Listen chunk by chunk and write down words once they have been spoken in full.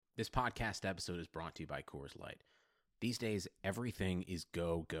This podcast episode is brought to you by Coors Light. These days, everything is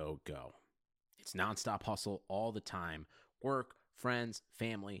go, go, go. It's nonstop hustle all the time. Work, friends,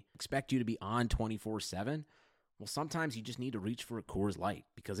 family expect you to be on 24/7. Well, sometimes you just need to reach for a Coors Light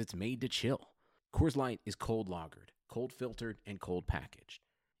because it's made to chill. Coors Light is cold lagered, cold filtered, and cold packaged.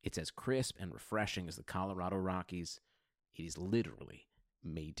 It's as crisp and refreshing as the Colorado Rockies. It is literally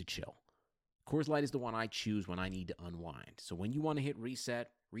made to chill. Coors Light is the one I choose when I need to unwind. So when you want to hit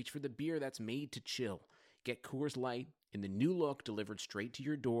reset, reach for the beer that's made to chill. Get Coors Light in the new look delivered straight to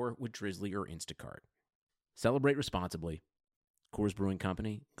your door with Drizzly or Instacart. Celebrate responsibly. Coors Brewing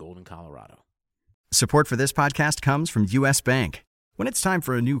Company, Golden, Colorado. Support for this podcast comes from U.S. Bank. When it's time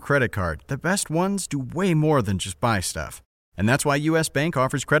for a new credit card, the best ones do way more than just buy stuff. And that's why U.S. Bank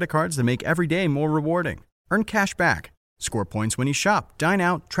offers credit cards that make every day more rewarding. Earn cash back, score points when you shop, dine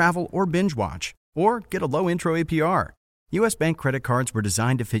out, travel, or binge watch, or get a low intro APR. U.S. Bank credit cards were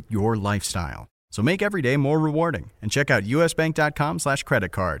designed to fit your lifestyle. So make every day more rewarding and check out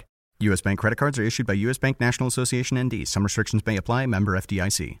usbank.com/credit card. U.S. Bank credit cards are issued by U.S. Bank National Association ND. Some restrictions may apply. Member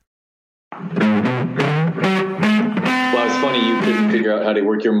FDIC. Well, it's funny you couldn't figure out how to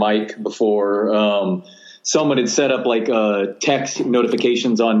work your mic before. Someone had set up like text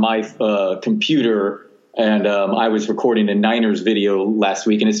notifications on my computer, and I was recording a Niners video last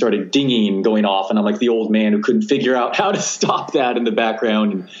week, and it started dinging, going off, and I'm like the old man who couldn't figure out how to stop that in the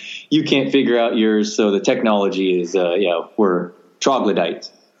background, and you can't figure out yours, so the technology is, we're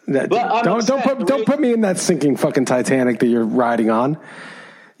troglodytes. Don't put me in that sinking fucking Titanic that you're riding on.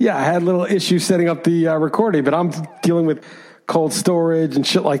 Yeah, I had a little issue setting up the recording, but I'm dealing with cold storage and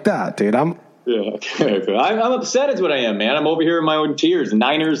shit like that, dude. I'm upset is what I am, man. I'm over here in my own tears.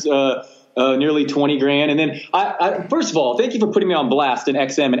 Niners, nearly $20,000. And then I first of all, thank you for putting me on blast in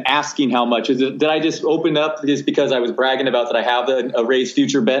XM and asking how much is it. Did I just open up just because I was bragging about that I have a raised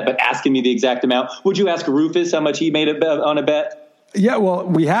future bet, but asking me the exact amount? Would you ask Rufus how much he made on a bet? Yeah, well,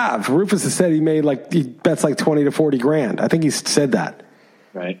 we have. Rufus has said he bets like 20 to 40 grand. I think he's said that.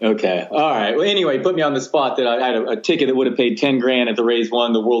 Right. Okay. All right. Well, anyway, put me on the spot that I had a ticket that would have paid 10 grand if the Rays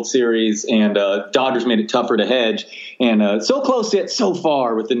won the World Series, and Dodgers made it tougher to hedge. And so close yet so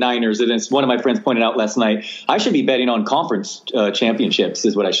far with the Niners. And as one of my friends pointed out last night, I should be betting on conference championships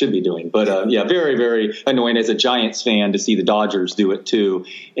is what I should be doing. But very, very annoying as a Giants fan to see the Dodgers do it too.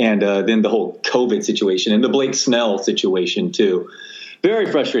 And then the whole COVID situation and the Blake Snell situation too. Very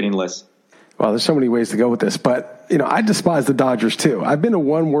frustrating, Liz. Well, there's so many ways to go with this, but, I despise the Dodgers too. I've been to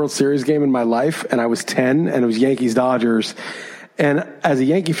one World Series game in my life, and I was 10, and it was Yankees-Dodgers. And as a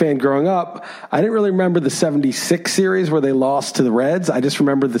Yankee fan growing up, I didn't really remember the 76 series where they lost to the Reds. I just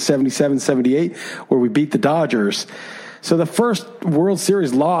remember the 77-78 where we beat the Dodgers. So the first World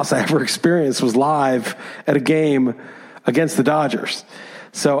Series loss I ever experienced was live at a game against the Dodgers.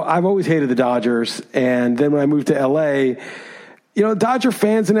 So I've always hated the Dodgers, and then when I moved to L.A., Dodger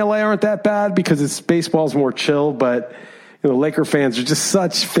fans in LA aren't that bad because baseball's more chill, but Laker fans are just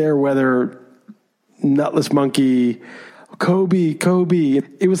such fair weather, nutless monkey, Kobe.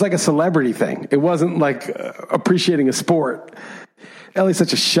 It was like a celebrity thing. It wasn't like appreciating a sport. LA's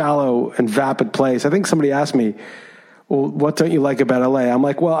such a shallow and vapid place. I think somebody asked me, well, what don't you like about LA? I'm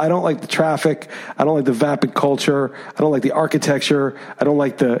like, well, I don't like the traffic. I don't like the vapid culture. I don't like the architecture. I don't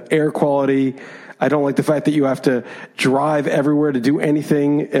like the air quality. I don't like the fact that you have to drive everywhere to do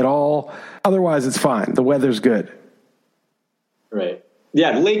anything at all. Otherwise, it's fine. The weather's good. Right.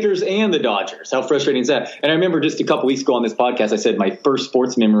 Yeah, the Lakers and the Dodgers. How frustrating is that? And I remember just a couple weeks ago on this podcast, I said my first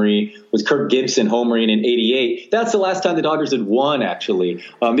sports memory was Kirk Gibson homering in '88. That's the last time the Dodgers had won, actually.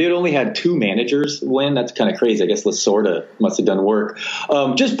 They had only had two managers win. That's kind of crazy. I guess Lasorda must have done work.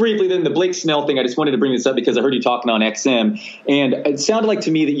 Just briefly, then, the Blake Snell thing, I just wanted to bring this up because I heard you talking on XM. And it sounded like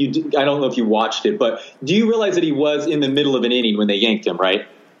to me that I don't know if you watched it, but do you realize that he was in the middle of an inning when they yanked him, right?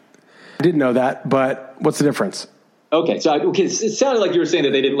 I didn't know that, but what's the difference? Okay, so it sounded like you were saying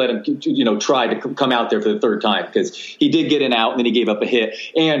that they didn't let him, try to come out there for the third time because he did get an out and then he gave up a hit.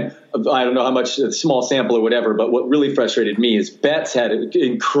 And I don't know how much, a small sample or whatever, but what really frustrated me is Betts had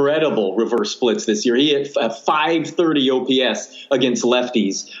incredible reverse splits this year. He hit a 530 OPS against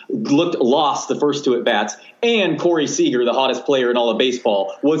lefties, lost the first two at bats, and Corey Seager, the hottest player in all of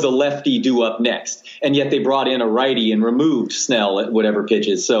baseball, was a lefty due up next. And yet they brought in a righty and removed Snell at whatever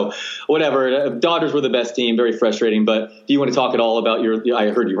pitches. So whatever, Dodgers were the best team, very frustrating. But do you want to talk at all about I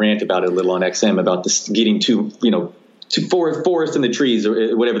heard you rant about it a little on XM about this getting to forest in the trees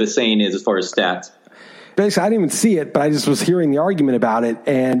or whatever the saying is as far as stats. Basically, I didn't even see it, but I just was hearing the argument about it.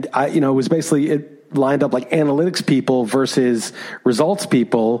 And it was basically lined up like analytics people versus results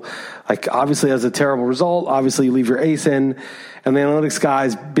people, like obviously has a terrible result. Obviously you leave your ace in, and the analytics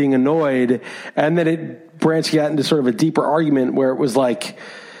guys being annoyed. And then it branched out into sort of a deeper argument where it was like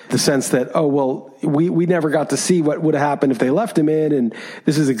the sense that, oh, well, we never got to see what would have happened if they left him in. And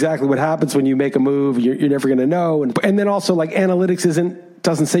this is exactly what happens when you make a move. You're never going to know. And then also like analytics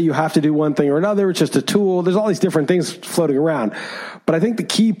doesn't say you have to do one thing or another. It's just a tool. There's all these different things floating around. But I think the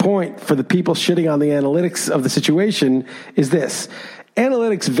key point for the people shitting on the analytics of the situation is this.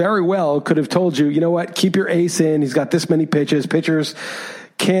 Analytics very well could have told you, you know what, keep your ace in. He's got this many pitches. Pitchers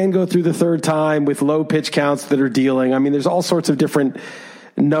can go through the third time with low pitch counts that are dealing. I mean, there's all sorts of different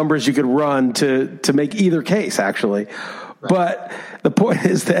numbers you could run to make either case, actually. Right. But the point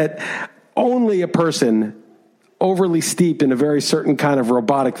is that only a person overly steeped in a very certain kind of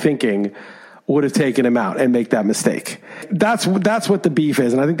robotic thinking would have taken him out and make that mistake. That's what the beef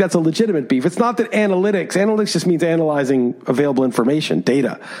is. And I think that's a legitimate beef. It's not that analytics just means analyzing available information,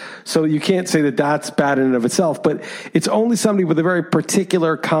 data. So you can't say that that's bad in and of itself, but it's only somebody with a very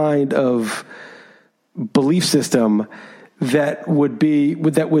particular kind of belief system that would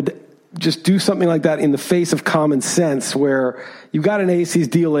just do something like that in the face of common sense, where you got an ace, he's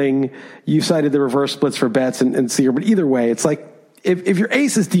dealing, you cited the reverse splits for bets and Seager, but either way, it's like, if your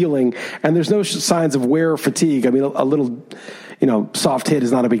ace is dealing and there's no signs of wear or fatigue, I mean, a little, soft hit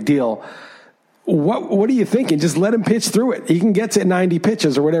is not a big deal. What are you thinking? Just let him pitch through it. He can get to 90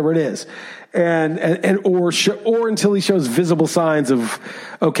 pitches or whatever it is. Or until he shows visible signs of,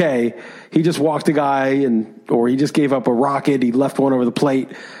 okay, he just walked a guy or he just gave up a rocket. He left one over the plate.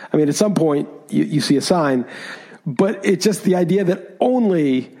 I mean, at some point you see a sign, but it's just the idea that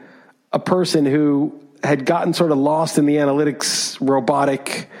only a person who had gotten sort of lost in the analytics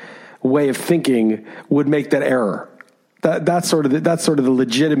robotic way of thinking would make that error. That's sort of the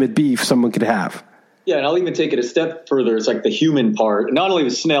legitimate beef someone could have. Yeah, and I'll even take it a step further. It's like the human part. Not only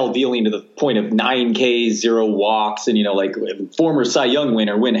was Snell dealing to the point of 9 Ks, 0 walks, and like former Cy Young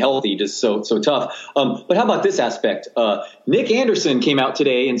winner, win healthy, just so tough. But how about this aspect? Nick Anderson came out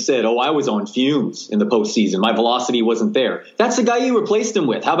today and said, "Oh, I was on fumes in the postseason. My velocity wasn't there." That's the guy you replaced him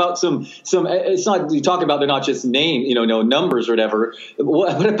with. How about some? It's not, you talk about they're not just no numbers or whatever.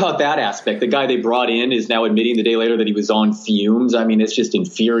 What about that aspect? The guy they brought in is now admitting the day later that he was on fumes. I mean, it's just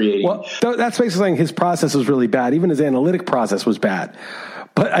infuriating. Well, that's basically saying his process was really bad. Even his analytic process was bad.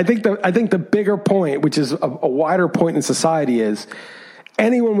 But I think the bigger point, which is a wider point in society, is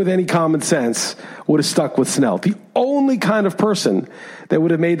anyone with any common sense would have stuck with Snell. The only kind of person that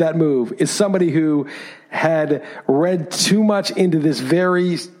would have made that move is somebody who had read too much into this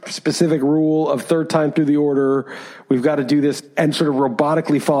very specific rule of third time through the order. We've got to do this, and sort of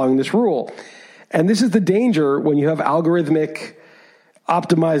robotically following this rule. And this is the danger when you have algorithmic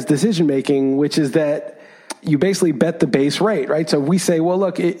optimized decision making, which is that you basically bet the base rate, right? So we say, well,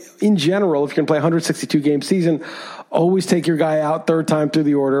 look, in general, if you're going to play a 162 game season, always take your guy out third time through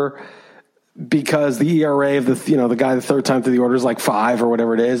the order, because the ERA of the guy the third time through the order is like 5 or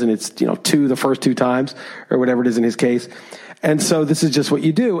whatever it is, and it's 2 the first 2 times or whatever it is in his case. And so this is just what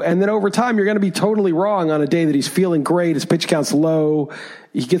you do. And then over time, you're going to be totally wrong on a day that he's feeling great. His pitch count's low.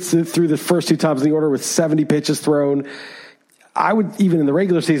 He gets through the first 2 times in the order with 70 pitches thrown. I would, even in the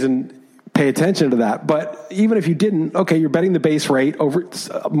regular season, pay attention to that. But even if you didn't, okay, you're betting the base rate over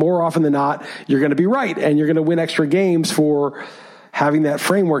more often than not, you're going to be right, and you're going to win extra games for having that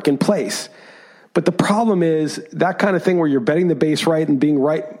framework in place. But the problem is that kind of thing where you're betting the base rate and being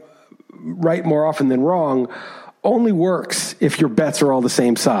right more often than wrong only works if your bets are all the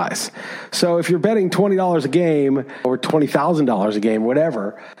same size. So if you're betting $20 a game or $20,000 a game,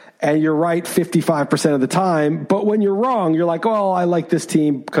 whatever, and you're right 55% of the time, but when you're wrong, you're like, oh, I like this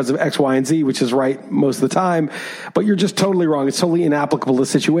team because of X, Y, and Z, which is right most of the time, but you're just totally wrong. It's totally inapplicable to the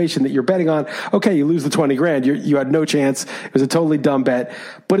situation that you're betting on. Okay, you lose the 20 grand. You had no chance. It was a totally dumb bet,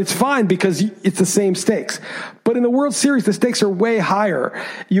 but it's fine because it's the same stakes. But in the World Series, the stakes are way higher.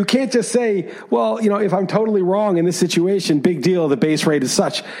 You can't just say, well, if I'm totally wrong in this situation, big deal, the base rate is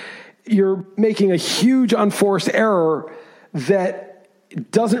such. You're making a huge unforced error that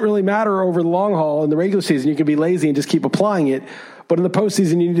doesn't really matter over the long haul. In the regular season, you can be lazy and just keep applying it. But in the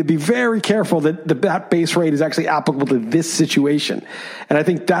postseason, you need to be very careful that that base rate is actually applicable to this situation. And I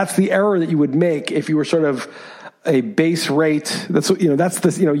think that's the error that you would make if you were sort of a base rate.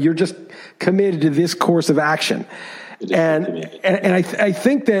 You're just committed to this course of action. And I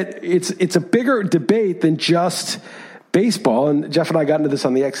think that it's a bigger debate than just baseball, and Jeff and I got into this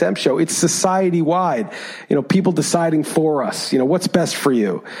on the XM show, it's society wide. People deciding for us, what's best for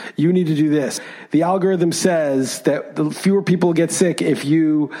you. You need to do this. The algorithm says that the fewer people get sick if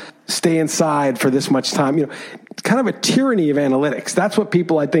you stay inside for this much time. It's kind of a tyranny of analytics. That's what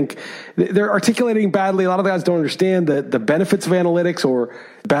people, I think, they're articulating badly. A lot of guys don't understand the benefits of analytics or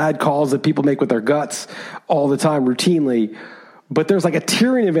bad calls that people make with their guts all the time, routinely. But there's like a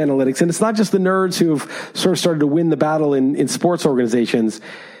tyranny of analytics, and it's not just the nerds who have sort of started to win the battle in sports organizations.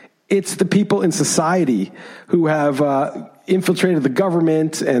 It's the people in society who have infiltrated the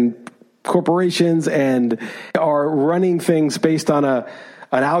government and corporations and are running things based on an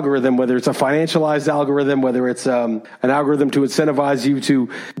algorithm, whether it's a financialized algorithm, whether it's an algorithm to incentivize you to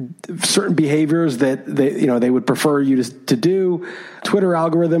certain behaviors that they would prefer you to do. Twitter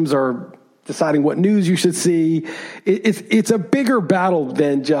algorithms are deciding what news you should see. It's a bigger battle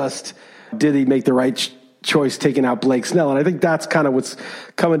than just did he make the right choice taking out Blake Snell. And I think that's kind of what's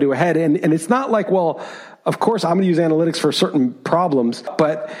coming to a head. And it's not like, well, of course I'm going to use analytics for certain problems,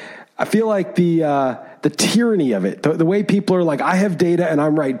 but I feel like the tyranny of it, the way people are like, I have data and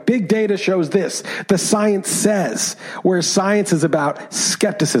I'm right. Big data shows this. The science says, whereas science is about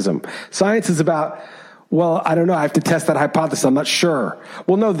skepticism. Science is about, well, I don't know. I have to test that hypothesis. I'm not sure.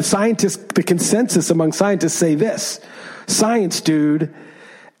 Well, no, the consensus among scientists say this. Science, dude.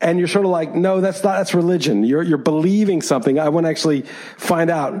 And you're sort of like, no, that's religion. You're believing something. I want to actually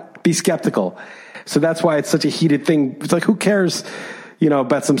find out, be skeptical. So that's why it's such a heated thing. It's like, who cares,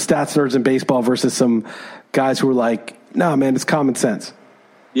 about some stats nerds in baseball versus some guys who are like, no, man, it's common sense.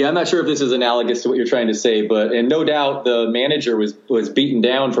 Yeah, I'm not sure if this is analogous to what you're trying to say, and no doubt the manager was beaten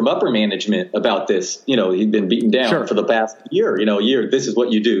down from upper management about this. He'd been beaten down for the past year. This is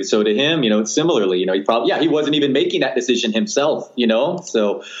what you do. So to him, similarly, he wasn't even making that decision himself.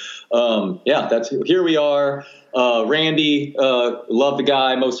 So, here we are. Randy, love the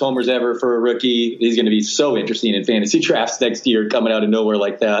guy, most homers ever for a rookie. He's going to be so interesting in fantasy drafts next year, coming out of nowhere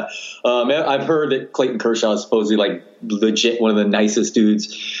like that. I've heard that Clayton Kershaw is supposedly like legit one of the nicest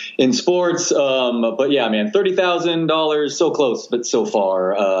dudes in sports. But yeah, man, $30,000, so close, but so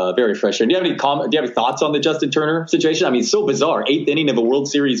far, very frustrating. Do you have any thoughts on the Justin Turner situation? I mean, so bizarre. 8th inning of a World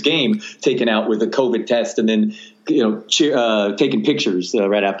Series game taken out with a COVID test, and then taking pictures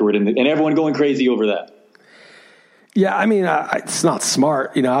right afterward, and everyone going crazy over that. Yeah, I mean, it's not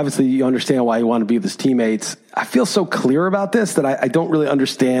smart. Obviously you understand why you want to be with his teammates. I feel so clear about this that I don't really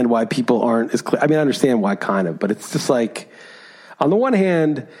understand why people aren't as clear. I mean, I understand why kind of, but it's just like, on the one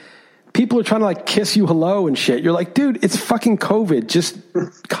hand, people are trying to like kiss you hello and shit. You're like, dude, it's fucking COVID. Just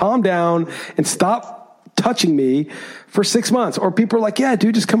calm down and stop touching me for 6 months. Or people are like, yeah,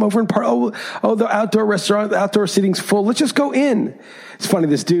 dude, just come over and party. Oh, the outdoor restaurant, the outdoor seating's full. Let's just go in. It's funny.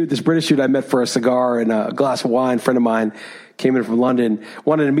 This British dude I met for a cigar and a glass of wine, friend of mine came in from London,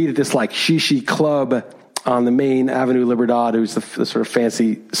 wanted to meet at this like shishi club on the main Avenue Libertad, who's the sort of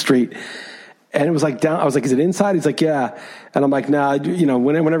fancy street. And it was like down, I was like, is it inside? He's like, yeah. And I'm like, nah,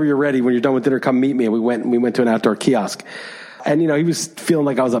 whenever you're ready, when you're done with dinner, come meet me. And we went to an outdoor kiosk. And, he was feeling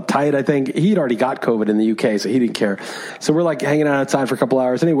like I was uptight, I think. He'd already got COVID in the UK, so he didn't care. So we're like hanging out outside for a couple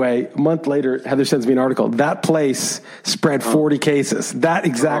hours. Anyway, a month later, Heather sends me an article. That place spread 40 cases. That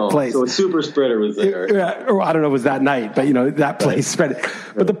exact place. So a super spreader was there. Or I don't know, it was that night, but, that place spread it.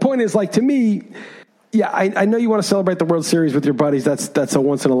 But the point is, like, to me, yeah, I know you want to celebrate the World Series with your buddies. That's a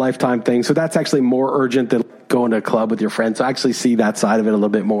once-in-a-lifetime thing. So that's actually more urgent than going to a club with your friends. So I actually see that side of it a little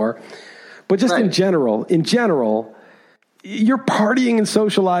bit more. But just in general, you're partying and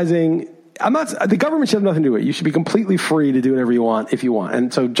socializing. The government should have nothing to do with it. You should be completely free to do whatever you want if you want.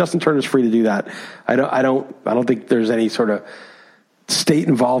 And so Justin Turner's free to do that. I don't think there's any sort of state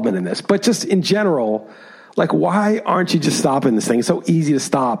involvement in this. But just in general, like, why aren't you just stopping this thing? It's so easy to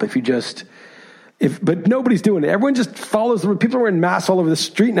stop but nobody's doing it. Everyone just follows. People are wearing masks all over the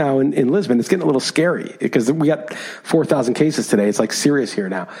street now in Lisbon. It's getting a little scary because we got 4,000 cases today. It's like serious here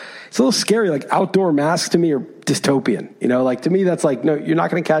now. It's a little scary. Like, outdoor masks to me are dystopian. Like, to me, that's like, no, you're not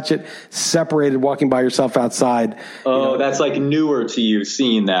going to catch it separated walking by yourself outside. Oh, that's like newer to you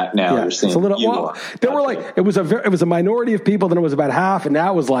seeing that now. Yeah, it's a little, there were like, it was a minority of people, then it was about half, and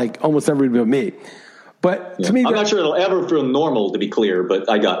now it was like almost everybody but me. But to me, I'm not sure it'll ever feel normal, to be clear, but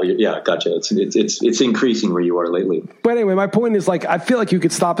I got you. Yeah, gotcha. It's increasing where you are lately. But anyway, my point is, like, I feel like you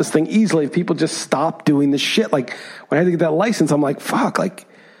could stop this thing easily if people just stop doing this shit. Like, when I had to get that license, I'm like, fuck, like,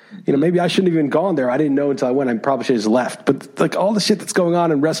 maybe I shouldn't have even gone there. I didn't know until I went. I probably should have just left. But like, all the shit that's going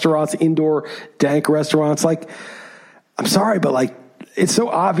on in restaurants, indoor dank restaurants, like, I'm sorry, but like, it's so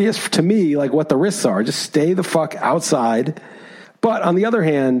obvious to me, like, what the risks are. Just stay the fuck outside. But on the other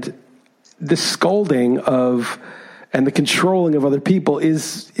hand, the scolding of and the controlling of other people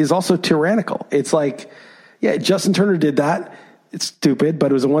is also tyrannical. It's like, yeah, Justin Turner did that. It's stupid,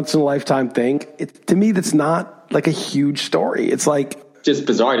 but it was a once in a lifetime thing. To me, that's not like a huge story. It's like just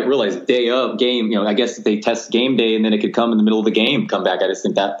bizarre. I didn't realize day of game, I guess they test game day and then it could come in the middle of the game, come back. I just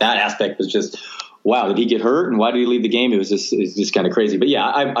think that aspect was just, wow, did he get hurt and why did he leave the game? It was just kind of crazy. But yeah,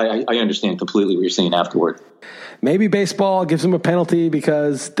 I understand completely what you're saying afterward. Maybe baseball gives them a penalty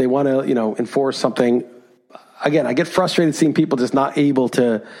because they want to, enforce something. Again, I get frustrated seeing people just not able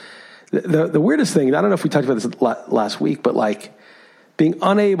to. The weirdest thing, I don't know if we talked about this last week, but like being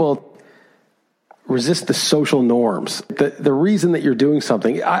unable to resist the social norms. The reason that you're doing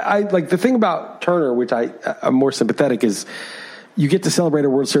something, I like the thing about Turner, which I'm more sympathetic, is you get to celebrate a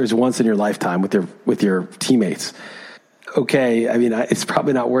World Series once in your lifetime with your teammates. Okay, I mean, it's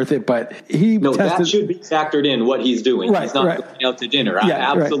probably not worth it, but that should be factored in what he's doing. Right, he's not going out to dinner.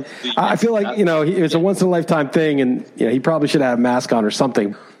 Yeah, absolutely. Right. I feel like, it's a once in a lifetime thing and he probably should have a mask on or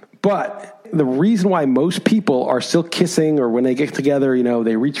something. But the reason why most people are still kissing, or when they get together,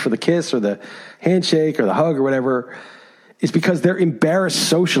 they reach for the kiss or the handshake or the hug or whatever, is because they're embarrassed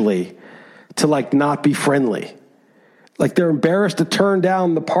socially to like not be friendly. Like they're embarrassed to turn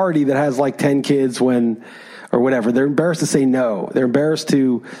down the party that has like 10 kids or whatever. They're embarrassed to say no. They're embarrassed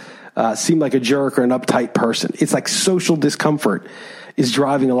to seem like a jerk or an uptight person. It's like social discomfort is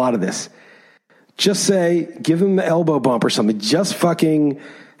driving a lot of this. Just give them the elbow bump or something. Just fucking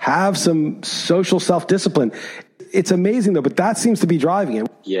have some social self-discipline. It's amazing though, but that seems to be driving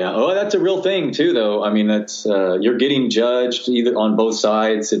it. Yeah. Oh, that's a real thing too, though. I mean, that's you're getting judged either on both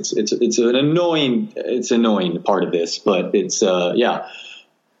sides. It's an annoying part of this, but it's yeah.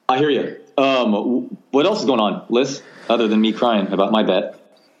 I hear you. What else is going on, Liz, other than me crying about my bet?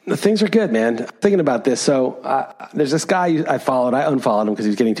 Things are good, man. I'm thinking about this. So there's this guy I followed. I unfollowed him because he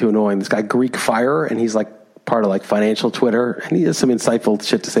was getting too annoying. This guy, Greek Fire, and he's like part of like financial Twitter. And he has some insightful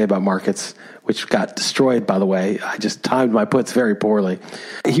shit to say about markets, which got destroyed, by the way. I just timed my puts very poorly.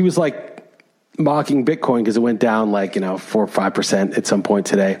 He was like mocking Bitcoin because it went down like, 4 or 5% at some point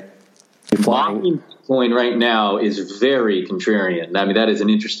today. Mocking Bitcoin right now is very contrarian. I mean, that is an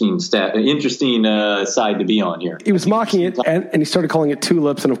interesting side to be on here. He was mocking it, and he started calling it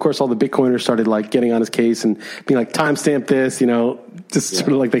tulips, and of course, all the Bitcoiners started like getting on his case and being like, "Timestamp this,"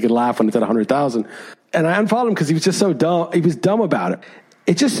 sort of like they could laugh when it's at 100,000. And I unfollowed him because he was just so dumb. He was dumb about it.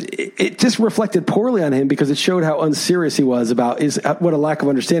 It just reflected poorly on him because it showed how unserious he was about what a lack of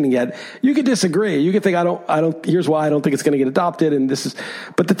understanding he had. You could disagree. You could think, I don't, here's why I don't think it's going to get adopted. And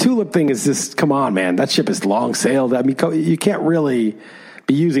but the tulip thing is just, come on, man, that ship is long sailed. I mean, you can't really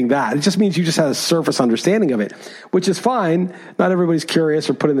be using that. It just means you just had a surface understanding of it, which is fine. Not everybody's curious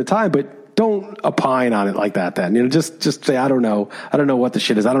or put in the time, but don't opine on it like that then. Just say, I don't know what the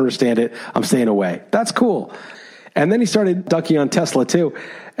shit is. I don't understand it. I'm staying away. That's cool. And then he started ducking on Tesla too.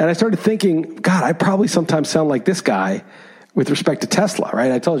 And I started thinking, God, I probably sometimes sound like this guy with respect to Tesla,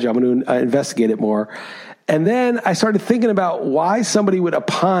 right? I told you I'm going to investigate it more. And then I started thinking about why somebody would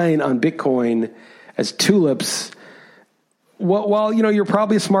opine on Bitcoin as tulips. Well, you're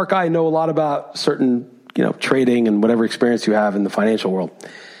probably a smart guy, know a lot about certain, trading and whatever experience you have in the financial world.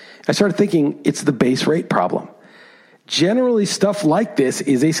 I started thinking it's the base rate problem. Generally, stuff like this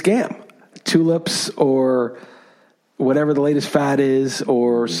is a scam. Tulips or whatever the latest fad is,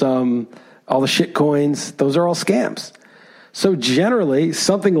 or all the shit coins, those are all scams. So generally,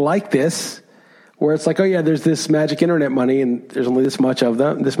 something like this, where it's like, oh yeah, there's this magic internet money, and there's only this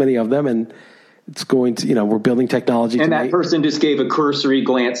many of them, and it's going to, we're building technology. And that person just gave a cursory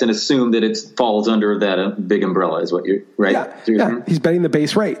glance and assumed that it falls under that big umbrella, is what you're, right? Yeah. He's betting the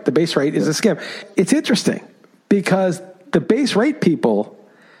base rate. The base rate is a scam. It's interesting because the base rate people,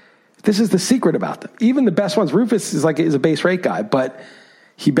 this is the secret about them. Even the best ones, Rufus is a base rate guy, but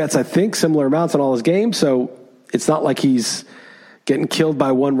he bets, I think, similar amounts on all his games. So it's not like he's getting killed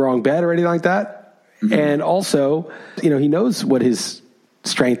by one wrong bet or anything like that. Mm-hmm. And also, he knows what his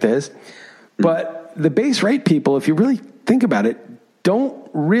strength is. Mm-hmm. But the base rate people, if you really think about it, don't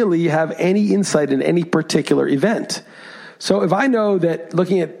really have any insight in any particular event. So if I know that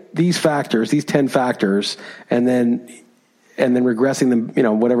looking at these factors, these 10 factors, and then regressing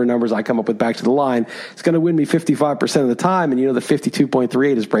them, whatever numbers I come up with back to the line, it's going to win me 55% of the time. And the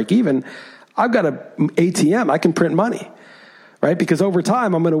 52.38 is break even. I've got an ATM. I can print money, right? Because over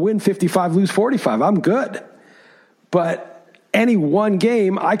time, I'm going to win 55, lose 45. I'm good. But any one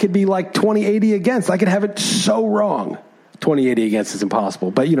game, I could be like 20-80 against. I could have it so wrong. 20-80 against is impossible,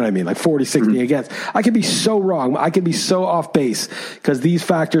 but you know what I mean? Like 40-60 against. I could be so wrong. I could be so off base because these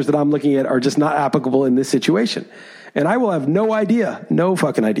factors that I'm looking at are just not applicable in this situation. And I will have no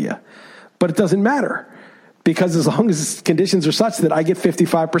fucking idea. But it doesn't matter Because as long as conditions are such that I get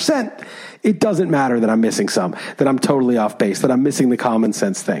 55%, it doesn't matter that I'm missing some, that I'm totally off base, that I'm missing the common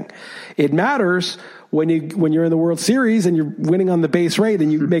sense thing. It matters when you're in the World Series and you're winning on the base rate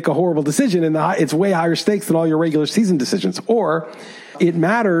and you make a horrible decision, and it's way higher stakes than all your regular season decisions. Or it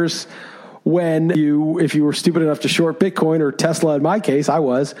matters when if you were stupid enough to short Bitcoin or Tesla, in my case, I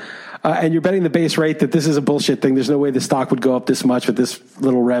was, and you're betting the base rate that this is a bullshit thing. There's no way the stock would go up this much with this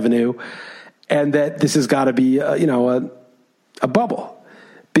little revenue. And that this has got to be, a bubble,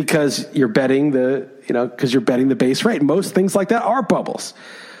 because you're betting the base rate. Most things like that are bubbles.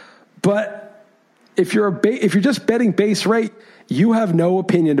 But if you're just betting base rate, you have no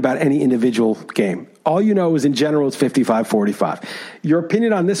opinion about any individual game. All you know is in general it's 55-45. Your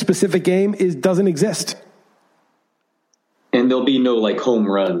opinion on this specific game doesn't exist. And there'll be no like home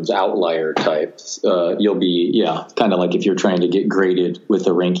runs outlier types. You'll be, kind of like if you're trying to get graded with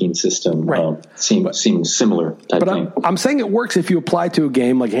a ranking system. Right. Seems similar type thing. I'm saying it works if you apply to a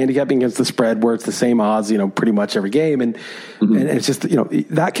game like handicapping against the spread, where it's the same odds, pretty much every game, and it's just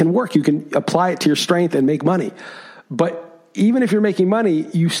that can work. You can apply it to your strength and make money. But even if you're making money,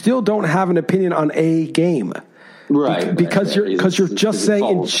 you still don't have an opinion on a game. Right. Because you're just saying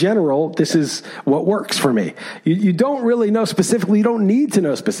in general, this is what works for me. You don't really know specifically. You don't need to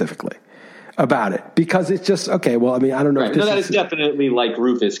know specifically about it, because it's just, okay, well, I mean, I don't know. Right. That is definitely like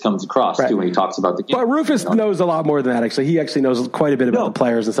Rufus comes across too when he talks about the game. But Rufus knows a lot more than that, actually. He actually knows quite a bit about the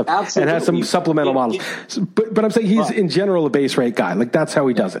players and stuff. Absolutely. And has some supplemental models. But I'm saying he's in general a base rate guy. Like that's how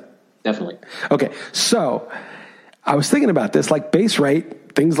he does it. Definitely. Okay. So I was thinking about this, like base rate.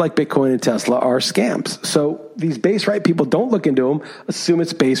 Things like Bitcoin and Tesla are scams. So these base rate people, don't look into them, assume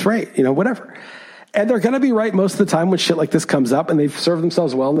it's base rate, whatever. And they're going to be right most of the time when shit like this comes up, and they've served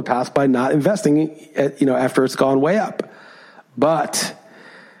themselves well in the past by not investing, after it's gone way up. But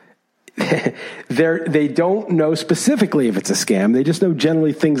they don't know specifically if it's a scam. They just know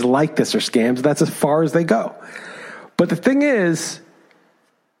generally things like this are scams. That's as far as they go. But the thing is,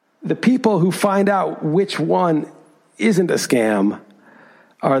 the people who find out which one isn't a scam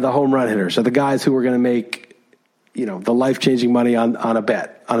are the home run hitters, are the guys who are going to make, the life-changing money on a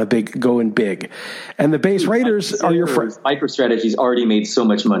bet, on a big, going big. And the base raters are your friends. MicroStrategy's already made so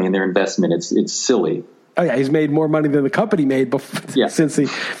much money in their investment. It's silly. Oh yeah, he's made more money than the company made since he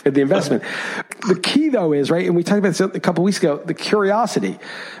did the investment. The key though is, right, and we talked about this a couple of weeks ago, the curiosity.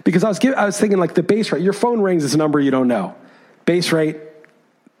 Because I was thinking like the base rate, your phone rings, it's a number you don't know. Base rate,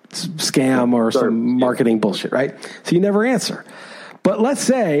 scam or some marketing bullshit, right? So you never answer. But let's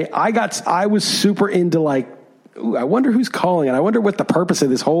say I was super into like, I wonder who's calling, and I wonder what the purpose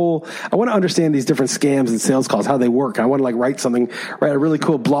of this whole, I want to understand these different scams and sales calls, how they work. I want to like write a really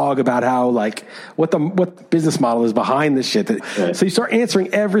cool blog about how like, what the business model is behind this shit. So you start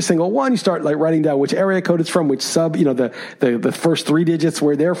answering every single one. You start like writing down which area code it's from, which sub, the first 3 digits,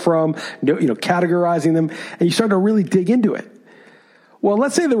 where they're from, categorizing them, and you start to really dig into it. Well,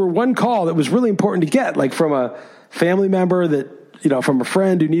 let's say there were one call that was really important to get, like from a family member that, from a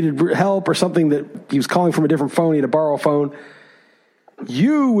friend who needed help, or something that he was calling from a different phone, he had to borrow a phone.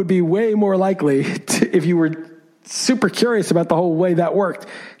 You would be way more likely to, if you were super curious about the whole way that worked,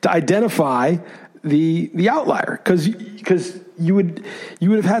 to identify the outlier, because you would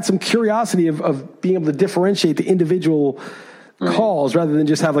have had some curiosity of being able to differentiate the individual calls rather than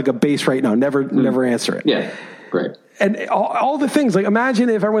just have like a base rate. No, never answer it. Yeah, right. And all the things, like imagine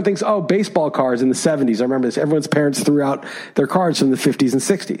if everyone thinks, baseball cards in the 70s. I remember this. Everyone's parents threw out their cards from the 50s and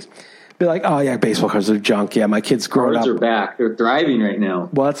 60s. Be like, oh yeah, baseball cards are junk. Yeah, my kids growing up. Cards are back. They're thriving right now.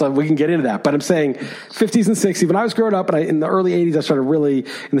 Well, we can get into that. But I'm saying 50s and 60s. When I was growing up, and in the early 80s, I started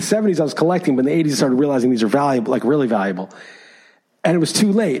in the 70s, I was collecting, but in the 80s, I started realizing these are valuable, like really valuable. And it was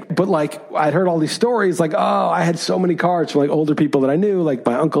too late. But like, I'd heard all these stories like, I had so many cards from like older people that I knew, like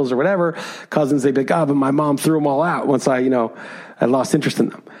my uncles or whatever, cousins. They'd be like, but my mom threw them all out once I lost interest in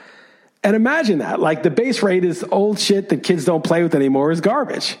them. And imagine that, like the base rate is old shit that kids don't play with anymore is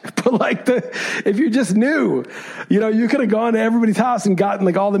garbage. But like if you just knew, you could have gone to everybody's house and gotten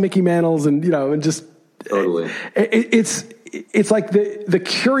like all the Mickey Mantles and, and just totally. It's like the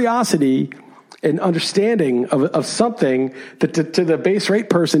curiosity and understanding of something that to the base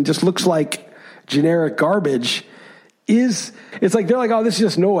rate person just looks like generic garbage it's like, they're like, this is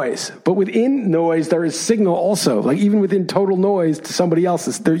just noise. But within noise, there is signal also. Like even within total noise to somebody else,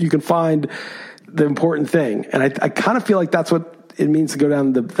 there you can find the important thing. And I kind of feel like that's what it means to go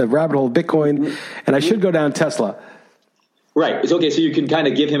down the rabbit hole of Bitcoin. And I should go down Tesla. Right. It's okay. So you can kind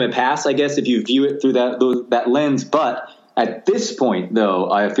of give him a pass, I guess, if you view it through that lens. But at this point,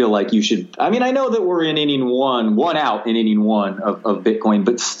 though, I feel like you should. I mean, I know that we're in inning one out in inning one of Bitcoin,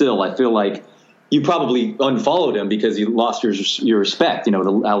 but still, I feel like you probably unfollowed him because you lost your respect,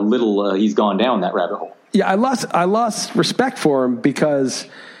 how little he's gone down that rabbit hole. Yeah, I lost respect for him because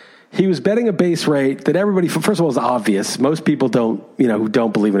he was betting a base rate that everybody, first of all, is obvious. Most people don't, who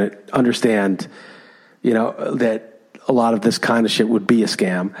don't believe in it, understand, that a lot of this kind of shit would be a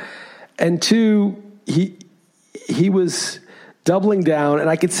scam. And two, he was doubling down, and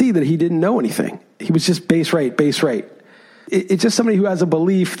I could see that he didn't know anything. He was just base rate. It's just somebody who has a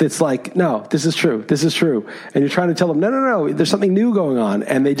belief that's like, no, this is true. And you're trying to tell them, no, there's something new going on.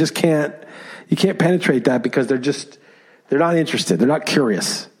 And they just you can't penetrate that because they're not interested. They're not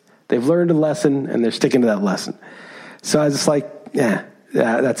curious. They've learned a lesson and they're sticking to that lesson. So I was just like, yeah,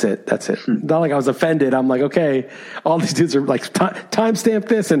 that's it. Not like I was offended. I'm like, okay, all these dudes are like, timestamp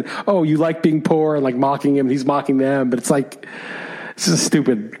this. And, oh, you like being poor and like mocking him. He's mocking them. But it's like, it's just a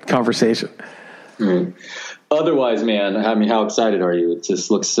stupid conversation. Mm. Otherwise, man, I mean, how excited are you? It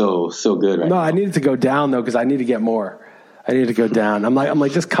just looks so good right now. No, I needed to go down though, because I need to get more. I need to go down. I'm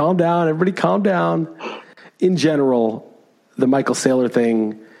like, just calm down. Everybody calm down. In general, the Michael Saylor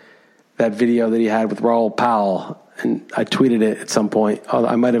thing, that video that he had with Raul Powell, and I tweeted it at some point.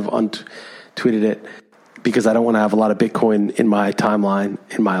 I might have untweeted it because I don't want to have a lot of Bitcoin in my timeline,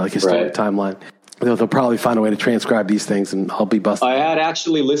 in my like historic timeline. They'll probably find a way to transcribe these things, and I'll be busted. I had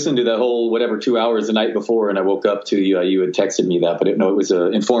actually listened to the whole 2 hours the night before, and I woke up to you had texted me that, but it was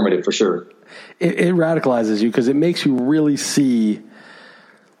informative for sure. It radicalizes you because it makes you really see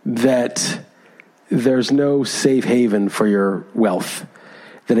that there's no safe haven for your wealth.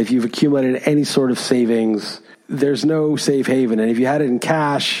 That if you've accumulated any sort of savings, there's no safe haven. And if you had it in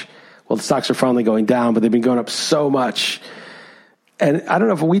cash, well, the stocks are finally going down, but they've been going up so much. And I don't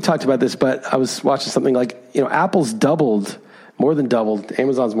know if we talked about this, but I was watching something like, Apple's more than doubled.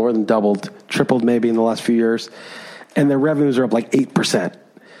 Amazon's more than doubled, tripled maybe in the last few years. And their revenues are up like 8%.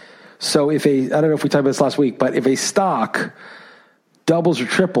 So I don't know if we talked about this last week, but if a stock doubles or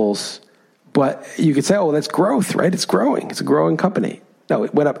triples, but you could say, oh, that's growth, right? It's growing. It's a growing company. No,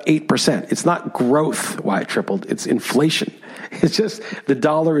 it went up 8%. It's not growth why it tripled. It's inflation. It's just the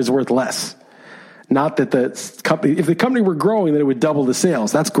dollar is worth less. Not that if the company were growing, then it would double the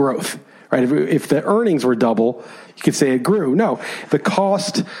sales. That's growth, right? If the earnings were double, you could say it grew. No, the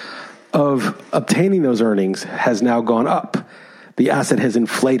cost of obtaining those earnings has now gone up. The asset has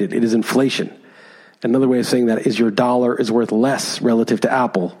inflated. It is inflation. Another way of saying that is your dollar is worth less relative to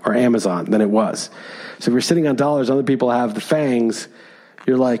Apple or Amazon than it was. So if you're sitting on dollars, other people have the fangs,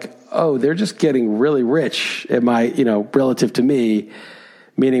 you're like, oh, they're just getting really rich at my, relative to me,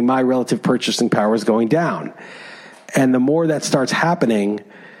 meaning my relative purchasing power is going down. And the more that starts happening,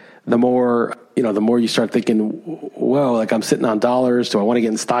 the more you start thinking, whoa, like I'm sitting on dollars. Do I want to get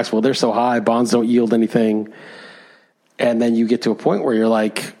in stocks? Well, they're so high. Bonds don't yield anything. And then you get to a point where you're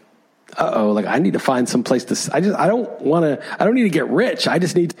like, like I need to find some place I don't need to get rich. I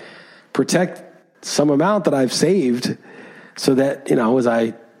just need to protect some amount that I've saved so that, as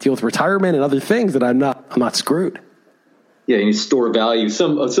I deal with retirement and other things that I'm not screwed. Yeah, you store value.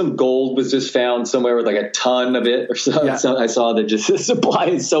 Some gold was just found somewhere with like a ton of it or so. Yeah. I saw that just supply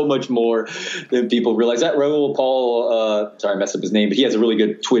is so much more than people realize. That Raul Paul, sorry, I messed up his name, but he has a really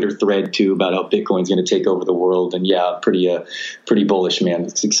good Twitter thread too about how Bitcoin's going to take over the world. And yeah, pretty bullish, man.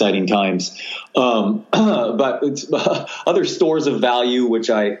 It's exciting times. But it's, other stores of value, which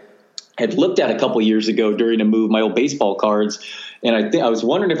I had looked at a couple years ago during a move, my old baseball cards. And I was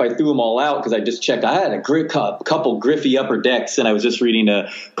wondering if I threw them all out because I just checked. I had a couple Griffey upper decks, and I was just reading a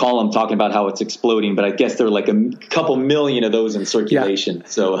column talking about how it's exploding. But I guess there are like a couple million of those in circulation. Yeah.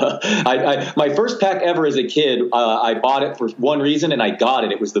 So my first pack ever as a kid, I bought it for one reason, and I got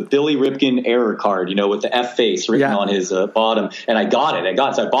it. It was the Billy Ripken error card, with the F face written on his bottom. And I got it.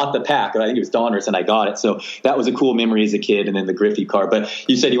 So I bought the pack. I think it was Donruss, and I got it. So that was a cool memory as a kid, and then the Griffey card. But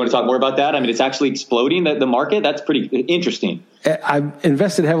you said you want to talk more about that? I mean, it's actually exploding, the market. That's pretty interesting. I've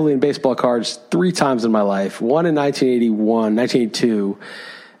invested heavily in baseball cards 3 times in my life. One in 1982,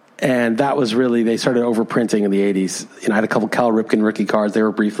 and that was really, they started overprinting in the 80s. I had a couple Cal Ripken rookie cards. They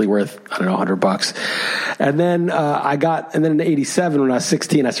were briefly worth, $100. And then in 87, when I was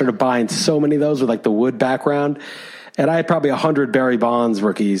 16, I started buying so many of those with like the wood background. And I had probably 100 Barry Bonds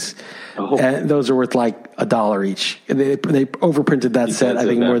rookies. Oh. And those are worth like $1 each. And they overprinted that set, I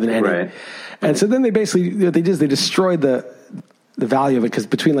think, more than any. Right. And so then they basically, they destroyed the value of it, because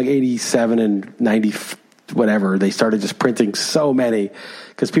between like 87 and 90, whatever, they started just printing so many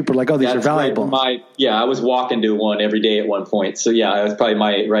because people were like, oh, these are valuable. Right. I was walking to one every day at one point. So yeah, it was probably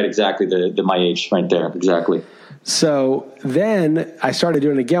my age right there. Exactly. So then I started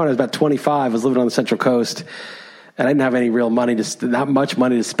doing it again when I was about 25. I was living on the Central Coast. And I didn't have any real money not much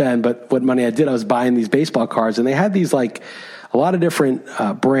money to spend, but what money I did, I was buying these baseball cards, and they had these like a lot of different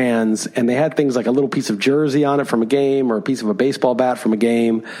brands, and they had things like a little piece of jersey on it from a game, or a piece of a baseball bat from a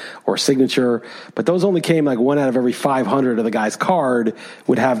game, or a signature. But those only came like one out of every 500 of the guy's card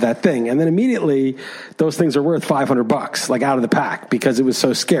would have that thing. And then immediately those things are worth $500, like out of the pack, because it was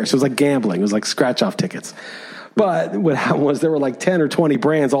so scarce. It was like gambling. It was like scratch off tickets. But what happened was there were like 10 or 20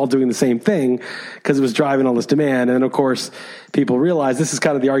 brands all doing the same thing because it was driving all this demand. And then, of course, people realize this is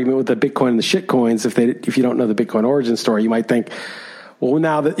kind of the argument with the Bitcoin and the shit coins. If you don't know the Bitcoin origin story, you might think, well,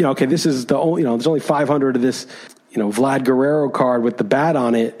 now that, okay, this is the only, there's only 500 of this, Vlad Guerrero card with the bat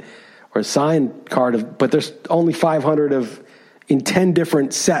on it, or a signed card but there's only 500 in 10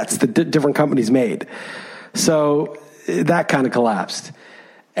 different sets that different companies made. So that kind of collapsed.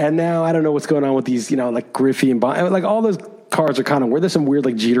 And now I don't know what's going on with these, like Griffey and Bond. Like all those cards are kind of weird. There's some weird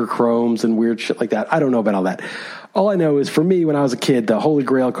like Jeter Chromes and weird shit like that. I don't know about all that. All I know is for me, when I was a kid, the Holy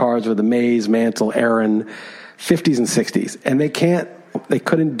Grail cards were the Mays, Mantle, Aaron, 50s and 60s. And they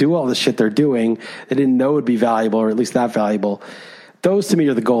couldn't do all the shit they're doing. They didn't know it would be valuable, or at least that valuable. Those to me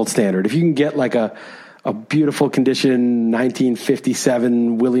are the gold standard. If you can get like a beautiful condition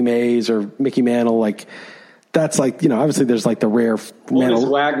 1957 Willie Mays or Mickey Mantle, like, that's like, obviously there's like the rare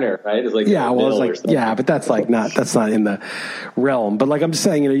Mantle. Wagner, right? It's like but that's like that's not in the realm. But like I'm just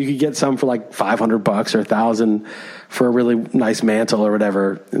saying, you could get some for like $500 or $1,000 for a really nice Mantle or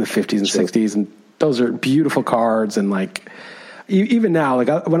whatever in the 50s and 60s, and those are beautiful cards. And like even now, like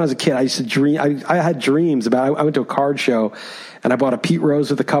when I was a kid, I used to dream. I had dreams about. I went to a card show, and I bought a Pete Rose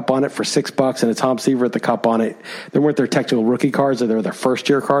with a cup on it for $6, and a Tom Seaver with the cup on it. They weren't their technical rookie cards; they were their first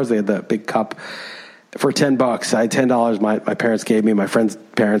year cards. They had the big cup. For $10, I had $10 my parents gave me. My friend's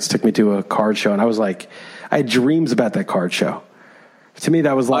parents took me to a card show, and I was like, I had dreams about that card show. To me,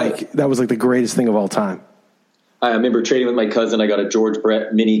 that was like the greatest thing of all time. I remember trading with my cousin. I got a George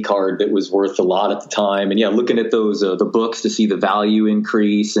Brett mini card that was worth a lot at the time. And looking at those, the books to see the value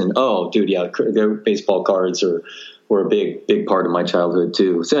increase. And their baseball cards were a big part of my childhood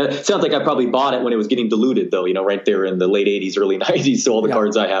too. So it sounds like I probably bought it when it was getting diluted though, right there in the late 80s, early 90s. So all the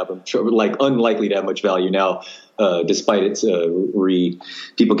cards I have, I'm sure, like unlikely to have much value now, despite its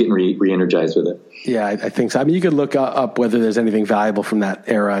people getting re-energized with it. Yeah, I think so. I mean, you could look up whether there's anything valuable from that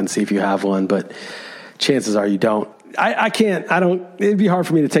era and see if you have one, but chances are you don't. It'd be hard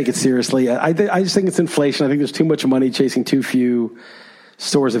for me to take it seriously. I just think it's inflation. I think there's too much money chasing too few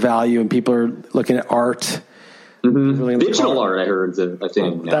stores of value, and people are looking at art. Mm-hmm. Digital art, I heard, is a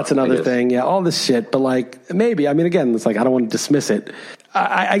thing. That's another thing. Yeah, all this shit. But like, maybe, I mean, again, it's like, I don't want to dismiss it.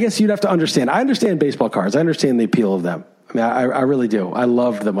 I guess you'd have to understand. I understand baseball cards. I understand the appeal of them. I mean, I really do. I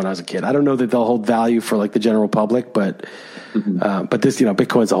loved them when I was a kid. I don't know that they'll hold value for like the general public, but this,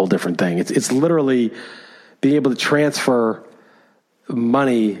 Bitcoin's a whole different thing. It's literally being able to transfer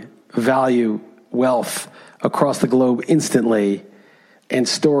money, value, wealth across the globe instantly and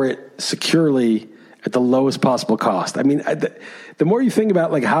store it securely at the lowest possible cost. I mean, the more you think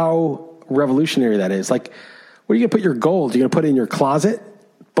about like how revolutionary that is, like, where are you going to put your gold? You're going to put it in your closet?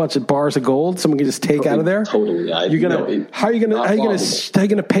 Bunch of bars of gold someone can just take out of there? Totally. How are you going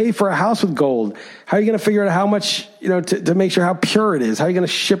to pay for a house with gold? How are you going to figure out how much, to make sure how pure it is? How are you going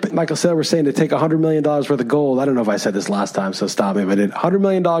to ship it? Michael said, we're saying to take $100 million worth of gold. I don't know if I said this last time, so stop me. But $100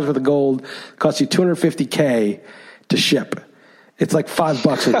 million worth of gold costs you $250K to ship. It's like $5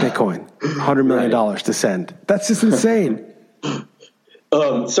 with Bitcoin, $100 million to send. That's just insane.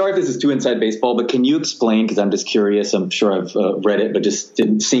 Sorry if this is too inside baseball, but can you explain, because I'm just curious, I'm sure I've read it, but just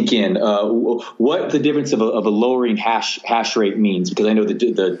didn't sink in, what the difference of a lowering hash rate means? Because I know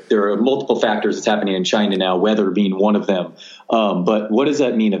that there are multiple factors that's happening in China now, weather being one of them. But what does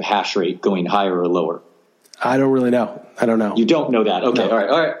that mean of hash rate going higher or lower? I don't really know. I don't know. You don't know that. Okay. No.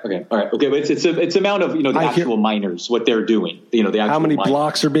 All right. Okay. But it's amount of, the actual miners, what they're doing, the actual how many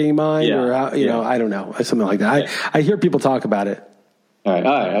blocks are being mined or how, I don't know. Something like that. Yeah. I hear people talk about it. All right.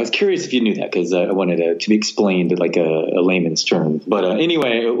 I was curious if you knew that, because I wanted to be explained like a layman's term. But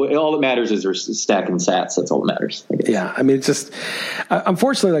anyway, all that matters is they're stacking sats. That's all that matters. Yeah. I mean, it's just,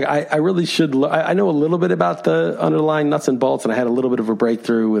 unfortunately, like I really should, I know a little bit about the underlying nuts and bolts, and I had a little bit of a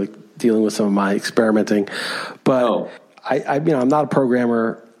breakthrough with dealing with some of my experimenting. But I'm not a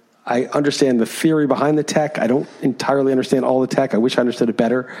programmer. I understand the theory behind the tech. I don't entirely understand all the tech. I wish I understood it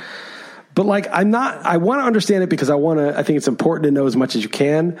better. But like, I want to understand it because I think it's important to know as much as you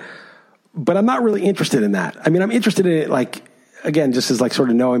can, but I'm not really interested in that. I mean, I'm interested in it, like, again, just as like sort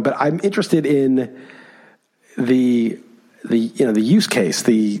of knowing, but I'm interested in the use case,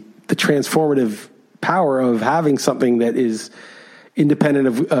 the transformative power of having something that is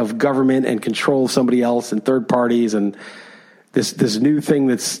independent of government and control of somebody else and third parties, and this new thing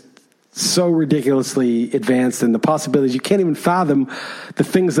that's so ridiculously advanced, and the possibilities you can't even fathom the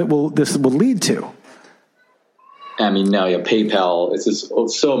things that this will lead to. I mean, now PayPal. It's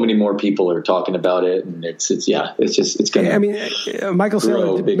just so many more people are talking about it, and it's going to. I mean, Michael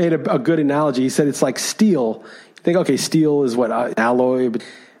Saylor made a good analogy. He said it's like steel. You think, okay, steel is what alloy,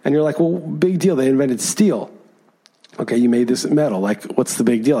 and you're like, well, big deal. They invented steel. Okay, you made this metal. Like, what's the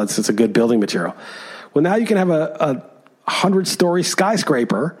big deal? It's a good building material. Well, now you can have a 100-story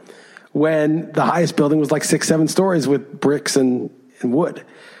skyscraper when the highest building was like 6-7 stories with bricks and wood.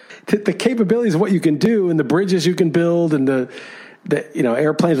 The capabilities of what you can do, and the bridges you can build, and the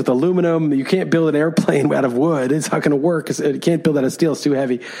airplanes with aluminum. You can't build an airplane out of wood. It's not going to work. You can't build out of steel. It's too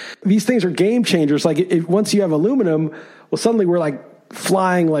heavy. These things are game changers. Like once you have aluminum, well, suddenly we're like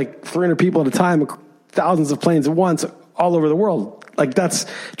flying like 300 people at a time, thousands of planes at once all over the world. Like that's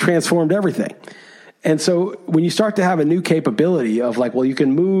transformed everything. And so when you start to have a new capability of like, well, you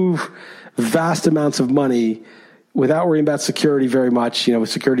can move vast amounts of money without worrying about security very much,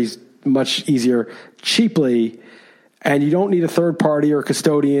 security's much easier, cheaply, and you don't need a third party or a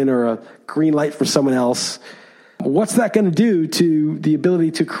custodian or a green light for someone else. What's that going to do to the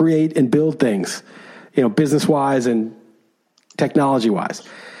ability to create and build things, business-wise and technology-wise?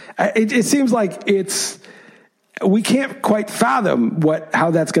 It seems like we can't quite fathom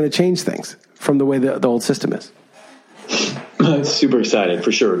how that's going to change things from the way the old system is. Super excited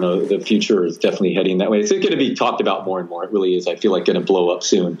for sure. No, the future is definitely heading that way. It's going to be talked about more and more. It really is. I feel like going to blow up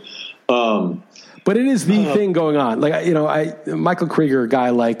soon. But it is the thing going on. Like, Michael Krieger, a guy,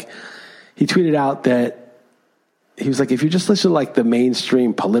 like, he tweeted out that he was like, if you just listen to like the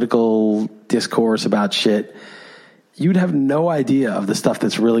mainstream political discourse about shit, you'd have no idea of the stuff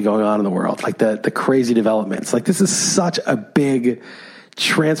that's really going on in the world. Like the crazy developments. Like, this is such a big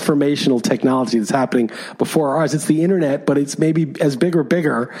transformational technology that's happening before our eyes. It's the internet, but it's maybe as big or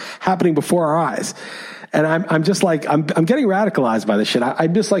bigger happening before our eyes. And I'm just like, I'm getting radicalized by this shit.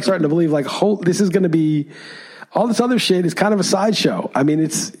 I'm just like starting to believe like, this is going to be, all this other shit is kind of a sideshow. I mean,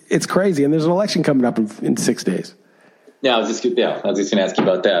 it's crazy. And there's an election coming up in 6 days. Yeah, I was just going to ask you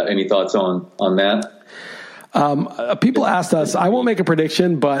about that. Any thoughts on that? People asked us, I won't make a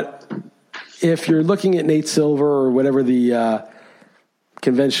prediction, but if you're looking at Nate Silver or whatever the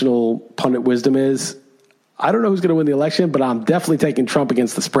conventional pundit wisdom is, I don't know who's going to win the election, but I'm definitely taking Trump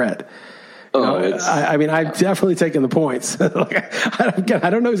against the spread. I'm definitely taking the points. I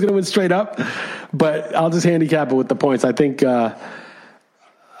don't know who's going to win straight up, but I'll just handicap it with the points. I think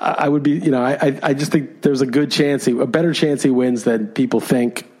I would be, I just think there's a good chance, a better chance he wins than people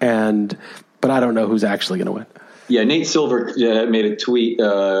think, but I don't know who's actually going to win. Yeah, Nate Silver made a tweet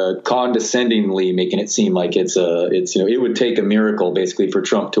condescendingly making it seem like it would take a miracle basically for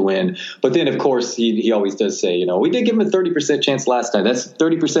Trump to win. But then, of course, he always does say, we did give him a 30% chance last time. That's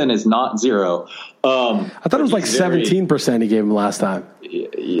 30% is not zero. I thought it was like 17% he gave him last time.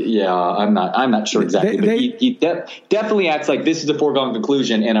 Yeah, I'm not sure exactly. But he definitely acts like this is a foregone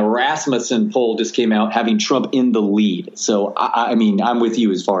conclusion. And a Rasmussen poll just came out having Trump in the lead. So I mean, I'm with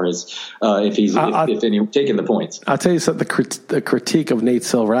you as far as if any taking the points. I'll tell you something. The critique of Nate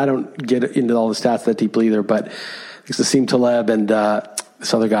Silver. I don't get into all the stats that deeply either, but it's Nassim Taleb and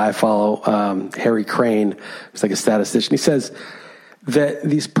this other guy I follow, Harry Crane, who's like a statistician. He says that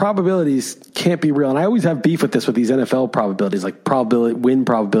these probabilities can't be real. And I always have beef with this with these NFL probabilities, like win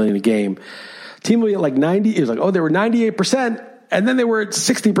probability in a game. Team will get like 90. It was like, they were 98%, and then they were at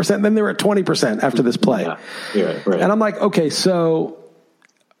 60%, and then they were at 20% after this play. Yeah, right. And I'm like, okay, so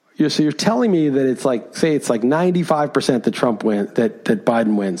you're telling me that it's like, say it's like 95% that Trump wins, that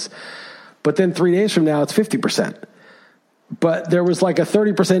Biden wins. But then 3 days from now, it's 50%. But there was like a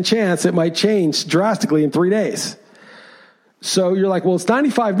 30% chance it might change drastically in 3 days. So you're like, well, it's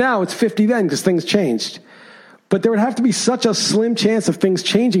 95 now, it's 50 then because things changed. But there would have to be such a slim chance of things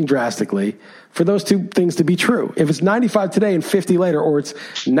changing drastically for those two things to be true. If it's 95 today and 50 later, or it's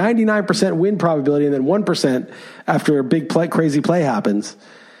 99% win probability and then 1% after a big crazy play happens.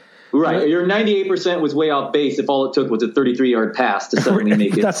 Right. Your 98% was way off base if all it took was a 33-yard pass to suddenly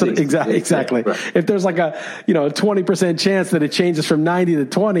make it. That's exactly. Right. If there's like a 20% chance that it changes from 90 to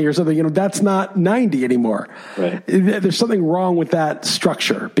 20 or something, that's not 90 anymore. Right. There's something wrong with that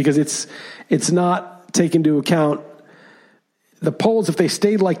structure because it's not taken into account. The polls, if they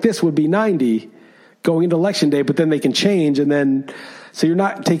stayed like this, would be 90 going into election day, but then they can change, and then so you're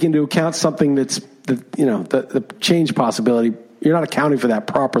not taking into account something that's the change possibility. You're not accounting for that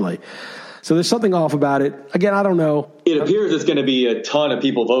properly. So there's something off about it. Again, I don't know. It appears it's going to be a ton of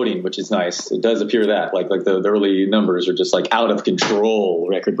people voting, which is nice. It does appear that like the early numbers are just like out of control,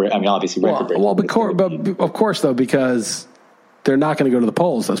 record break. I mean, obviously record break. Well, but of course though, because they're not going to go to the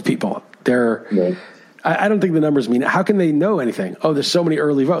polls. Those people, Right. I don't think the numbers mean it. How can they know anything? Oh, there's so many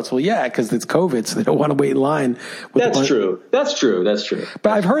early votes. Well, yeah, because it's COVID, so they don't want to wait in line. That's true. But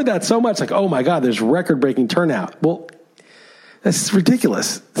I've heard that so much, like, oh my God, there's record-breaking turnout. Well, that's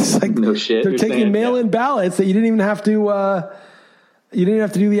ridiculous. It's like no shit. They're taking mail-in ballots that you didn't even have to. You didn't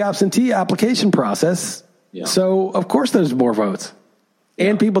have to do the absentee application process. Yeah. So of course there's more votes,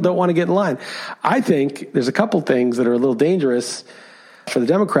 and people don't want to get in line. I think there's a couple things that are a little dangerous for the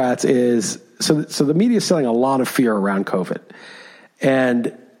Democrats. So the media is selling a lot of fear around COVID,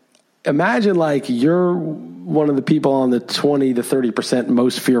 and imagine like you're one of the people on the 20 to 30%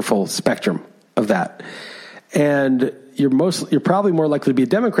 most fearful spectrum of that, and you're probably more likely to be a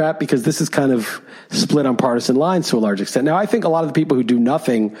Democrat because this is kind of split on partisan lines to a large extent. Now, I think a lot of the people who do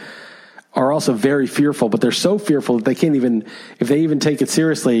nothing are also very fearful, but they're so fearful that they can't even, if they even take it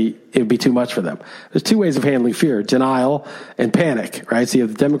seriously, it would be too much for them. There's two ways of handling fear: denial and panic, right? So you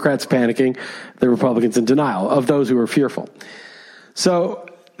have the Democrats panicking, the Republicans in denial of those who are fearful. So,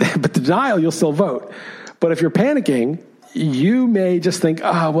 but the denial, you'll still vote. But if you're panicking, you may just think,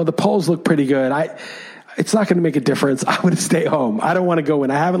 well, the polls look pretty good. It's not going to make a difference. I'm going to stay home. I don't want to go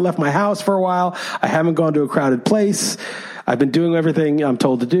in. I haven't left my house for a while. I haven't gone to a crowded place. I've been doing everything I'm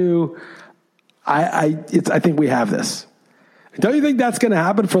told to do. I think we have this. Don't you think that's going to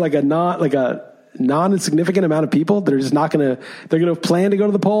happen for like a non-insignificant amount of people that are just not going to, they're going to plan to go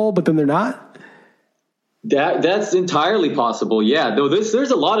to the poll, but then they're not? That's entirely possible. Yeah. Though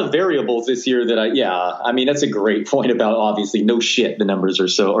there's a lot of variables this year that I mean, that's a great point about obviously no shit. The numbers are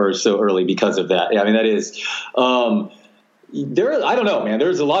so early because of that. I mean, that is, I don't know, man.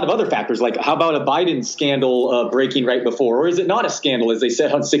 There's a lot of other factors. Like, how about a Biden scandal breaking right before, or is it not a scandal, as they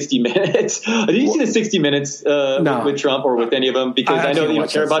said on 60 Minutes? Did you see the 60 Minutes no. with Trump or with any of them? Because I know that you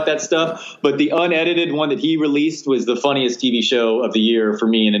don't care about that stuff, but the unedited one that he released was the funniest TV show of the year for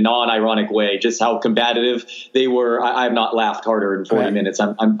me in a non-ironic way. Just how combative they were. I have not laughed harder in 40 minutes.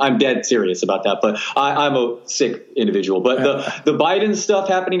 I'm dead serious about that. But I'm a sick individual. But the Biden stuff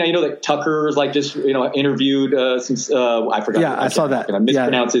happening, I know that Tucker is like just interviewed I forgot. Yeah, I saw that. I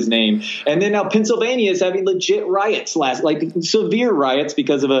mispronounced his name. And then now Pennsylvania is having legit riots, severe riots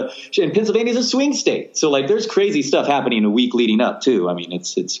because and Pennsylvania is a swing state. So like there's crazy stuff happening a week leading up too. I mean,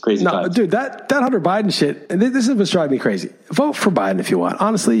 it's crazy. No, times. Dude, that Hunter Biden shit, and this is what's driving me crazy. Vote for Biden if you want.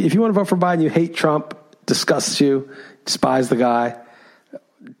 Honestly, if you want to vote for Biden, you hate Trump, disgusts you, despise the guy,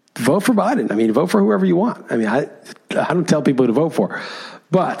 vote for Biden. I mean, vote for whoever you want. I mean, I don't tell people who to vote for,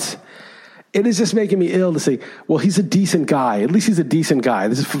 but it is just making me ill to say, well, he's a decent guy. At least he's a decent guy.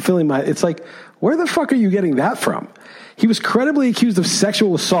 This is fulfilling it's like, where the fuck are you getting that from? He was credibly accused of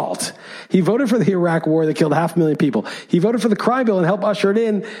sexual assault. He voted for the Iraq war that killed 500,000 people. He voted for the crime bill and helped usher it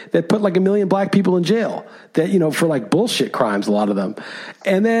in that put like 1 million black people in jail that, for like bullshit crimes, a lot of them.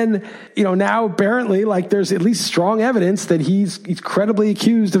 And then, now apparently like there's at least strong evidence that he's credibly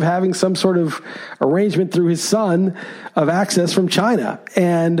accused of having some sort of arrangement through his son of access from China.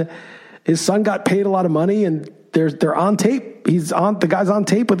 And his son got paid a lot of money, and they're on tape. The guy's on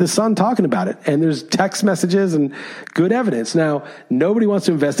tape with his son talking about it, and there's text messages and good evidence. Now, nobody wants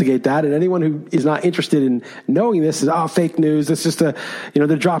to investigate that, and anyone who is not interested in knowing this is fake news. It's just they're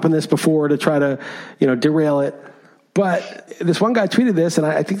dropping this before to try to derail it. But this one guy tweeted this, and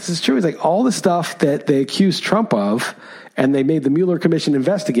I think this is true. He's like, all the stuff that they accused Trump of, and they made the Mueller Commission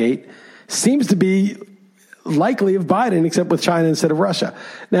investigate, seems to be likely of Biden, except with China instead of Russia.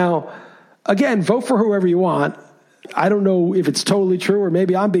 Now, again, vote for whoever you want. I don't know if it's totally true, or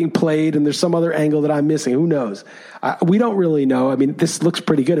maybe I'm being played and there's some other angle that I'm missing. Who knows? We don't really know. I mean, this looks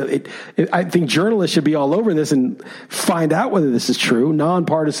pretty good. I think journalists should be all over this and find out whether this is true.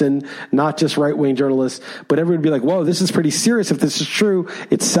 Nonpartisan, not just right-wing journalists, but everyone would be like, whoa, this is pretty serious. If this is true,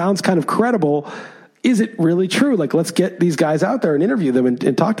 it sounds kind of credible. Is it really true? Like, let's get these guys out there and interview them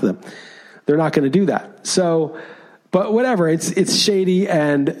and talk to them. They're not going to do that. So, but whatever, it's shady,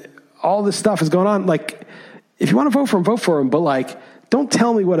 and all this stuff is going on. Like, if you want to vote for him, but like, don't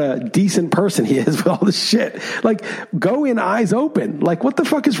tell me what a decent person he is with all this shit. Like, go in eyes open. Like, what the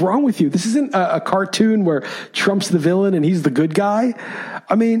fuck is wrong with you? This isn't a cartoon where Trump's the villain and he's the good guy.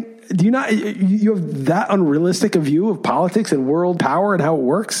 I mean, you have that unrealistic a view of politics and world power and how it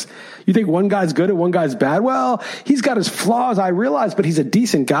works? You think one guy's good and one guy's bad? Well, he's got his flaws, I realize, but he's a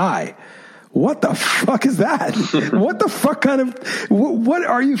decent guy. What the fuck is that? What the fuck kind of, what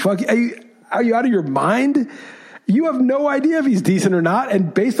are you fucking, are you out of your mind? You have no idea if he's decent or not.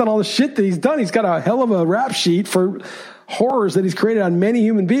 And based on all the shit that he's done, he's got a hell of a rap sheet for horrors that he's created on many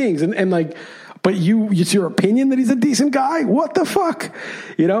human beings. And like, but it's your opinion that he's a decent guy? What the fuck?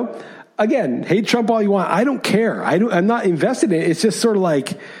 You know? Again, hate Trump all you want. I don't care. I'm not invested in it. It's just sort of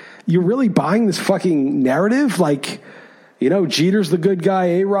like, you're really buying this fucking narrative? Like, you know, Jeter's the good guy,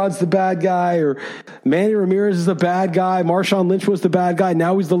 A-Rod's the bad guy, or Manny Ramirez is the bad guy, Marshawn Lynch was the bad guy,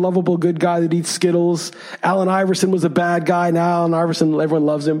 now he's the lovable good guy that eats Skittles. Allen Iverson was a bad guy, now Allen Iverson, everyone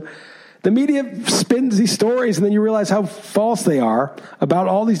loves him. The media spins these stories, and then you realize how false they are about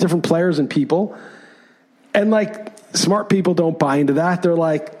all these different players and people. And, like, smart people don't buy into that. They're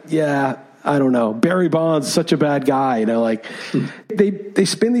like, yeah, I don't know. Barry Bonds, such a bad guy. You know, like they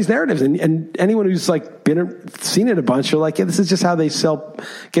spin these narratives, and anyone who's like seen it a bunch are like, yeah, this is just how they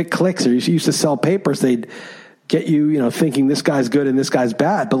get clicks. Or used to sell papers. They'd get you, thinking this guy's good and this guy's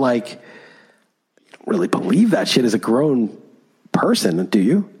bad. But like, you don't really believe that shit as a grown person, do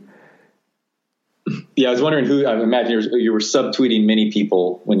you? Yeah, I was wondering who. I imagine you were subtweeting many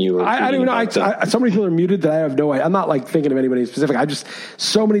people when you were. I don't know. So many people are muted that I have no idea. I'm not like thinking of anybody specific.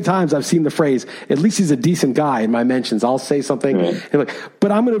 So many times I've seen the phrase, "At least he's a decent guy." In my mentions, I'll say something, and like,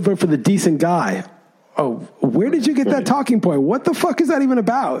 but I'm going to vote for the decent guy. Oh, where did you get that talking point? What the fuck is that even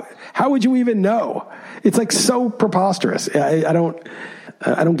about? How would you even know? It's like so preposterous. I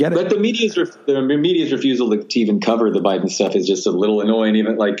don't get it. But the media's refusal to even cover the Biden stuff is just a little annoying.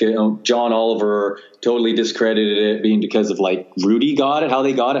 Even like John Oliver totally discredited it being because of like Rudy got it, how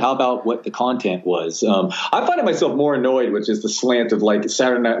they got it. How about what the content was? I find myself more annoyed with just the slant of like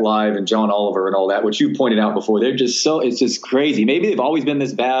Saturday Night Live and John Oliver and all that, which you pointed out before. They're just it's just crazy. Maybe they've always been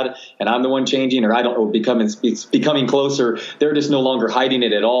this bad and I'm the one changing, or I don't know, it's becoming closer. They're just no longer hiding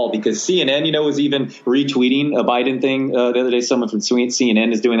it at all, because CNN, was even retweeting a Biden thing the other day. Someone from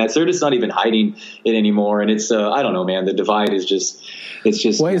CNN is doing that. So they're just not even hiding it anymore. And it's, I don't know, man, the divide is just, it's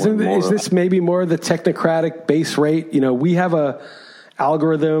just. Well, is this maybe more the technocratic base rate? We have a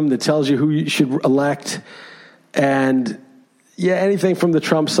algorithm that tells you who you should elect. And yeah, anything from the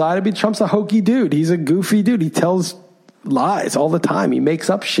Trump side. I mean, Trump's a hokey dude. He's a goofy dude. He tells lies all the time. He makes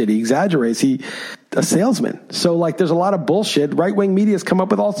up shit. He exaggerates. He's a salesman. So like, there's a lot of bullshit. Right-wing media has come up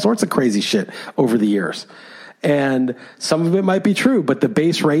with all sorts of crazy shit over the years. And some of it might be true, but the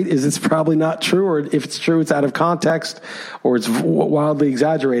base rate is it's probably not true, or if it's true, it's out of context, or it's wildly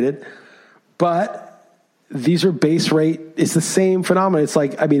exaggerated. But these are base rate. It's the same phenomenon. It's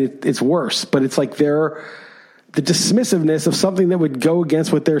like, I mean, it's worse, but it's like the dismissiveness of something that would go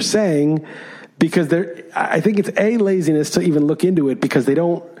against what they're saying, because I think it's A, laziness to even look into it because they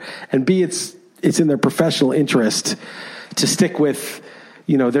don't, and B, it's in their professional interest to stick with,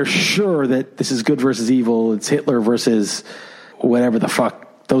 they're sure that this is good versus evil. It's Hitler versus whatever the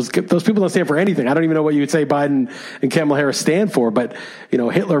fuck. Those people don't stand for anything. I don't even know what you would say Biden and Kamala Harris stand for, but,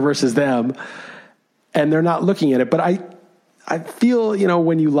 Hitler versus them. And they're not looking at it. But I feel,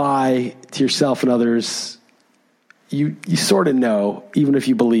 when you lie to yourself and others, you sort of know, even if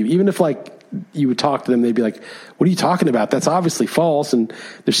you believe, even if like you would talk to them, they'd be like, what are you talking about? That's obviously false. And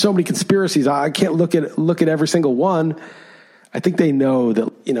there's so many conspiracies. I can't look at every single one. I think they know that,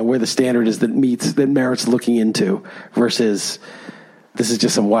 where the standard is that merits looking into versus this is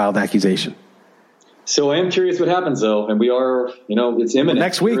just some wild accusation. So I am curious what happens though. And we are, it's imminent. Well,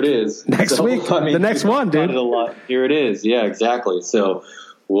 next week. Here it is. Next week. The next one, dude. Here it is. Yeah, exactly. So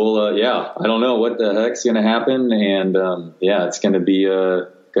we'll, I don't know what the heck's going to happen. And, it's going to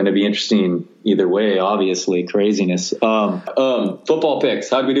be interesting either way, obviously. Craziness. Football picks.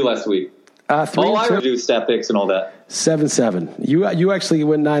 How did we do last week? All I would do stat picks and all that. 7-7. You actually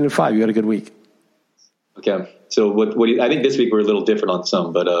went 9-5. You had a good week. Okay. So what do you, I think this week we're a little different on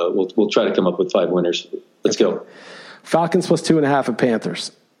some, but we'll try to come up with 5 winners. Let's go. Falcons plus 2.5 at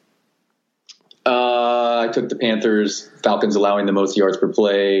Panthers. I took the Panthers. Falcons allowing the most yards per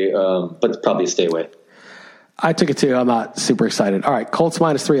play, but probably a stay away. I took it too. I'm not super excited. All right. Colts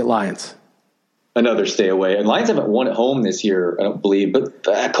minus 3 at Lions. Another stay away. And Lions haven't won at home this year, I don't believe.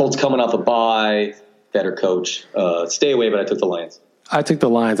 But Colts coming off a bye, better coach. Stay away, but I took the Lions. I took the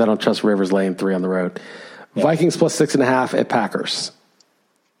Lions. I don't trust Rivers laying 3 on the road. Yeah. Vikings plus 6.5 at Packers.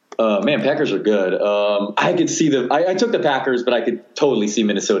 Packers are good. I could see I took the Packers, but I could totally see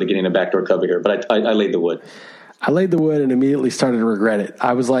Minnesota getting a backdoor cover here. But I laid the wood. I laid the wood and immediately started to regret it.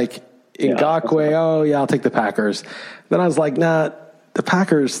 I was like, Ngakoue, I'll take the Packers. Then I was like, nah. The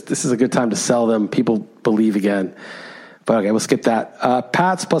Packers, this is a good time to sell them. People believe again. But okay, we'll skip that.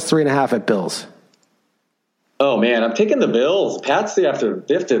 Pats plus 3.5 at Bills. Oh man, I'm taking the Bills. Pats, they have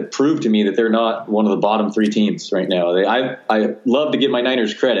to prove to me that they're not one of the bottom 3 teams right now. I love to give my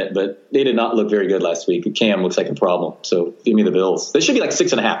Niners credit, but they did not look very good last week. Cam looks like a problem. So give me the Bills. They should be like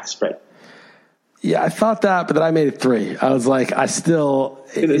 6.5 spread. Yeah, I thought that, but then I made it 3. I was like, it's still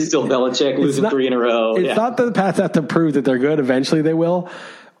Belichick losing 3 in a row. It's not that the Pats have to prove that they're good. Eventually they will.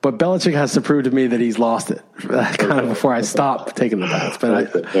 But Belichick has to prove to me that he's lost it kind of before I stop taking the Pats.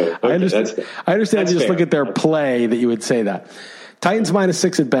 But I understand you just look at their play that you would say that. Titans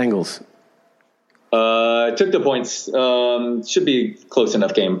 -6 at Bengals. I took the points. Should be close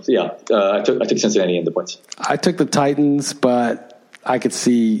enough game. Yeah, I took Cincinnati in the points. I took the Titans, but I could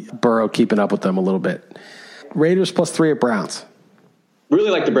see Burrow keeping up with them a little bit. Raiders +3 at Browns. Really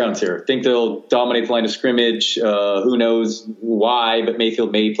like the Browns here. Think they'll dominate the line of scrimmage. Who knows why, but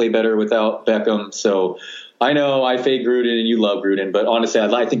Mayfield may play better without Beckham. So I know I fade Gruden and you love Gruden, but honestly,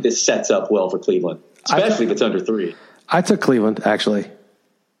 I think this sets up well for Cleveland, especially if it's under 3. I took Cleveland, actually.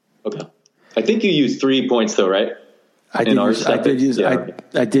 Okay. I think you used 3 points though, right? I did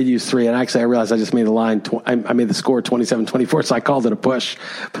use 3, and actually I realized I just made the line. I made the score 27-24, so I called it a push.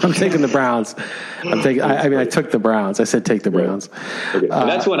 But I'm taking the Browns. I took the Browns. I said take the Browns. Okay.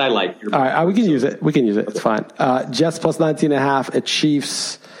 That's one I like. All right, we can use it. We can use it. It's fine. Jets +19.5 at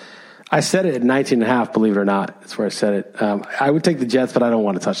Chiefs. I said it at 19.5. Believe it or not, that's where I said it. I would take the Jets, but I don't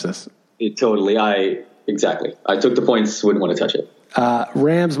want to touch this. Exactly. I took the points. Wouldn't want to touch it.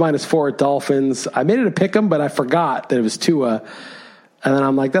 Rams -4 at Dolphins. I made it a pick 'em, but I forgot that it was Tua. And then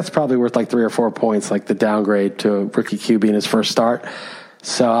I'm like, that's probably worth like 3 or 4 points, like the downgrade to a rookie QB in his first start.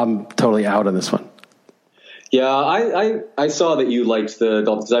 So I'm totally out on this one. Yeah, I saw that you liked the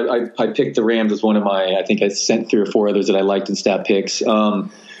Dolphins. I picked the Rams as one of my, I think I sent 3 or 4 others that I liked in stat picks.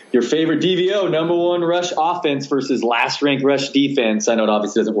 Your favorite DVO, number 1 rush offense versus last ranked rush defense. I know it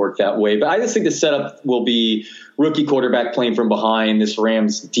obviously doesn't work that way, but I just think the setup will be rookie quarterback playing from behind. This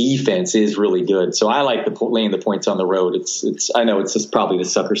Rams defense is really good. So I like laying the points on the road. I know it's just probably the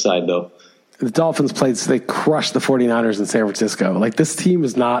sucker side though. The Dolphins they crushed the 49ers in San Francisco. Like, this team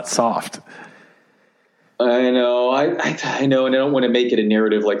is not soft. I know, I know, and I don't want to make it a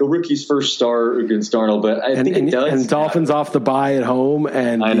narrative like a rookie's first start against Darnold, but I think it does. And Dolphins off the bye at home,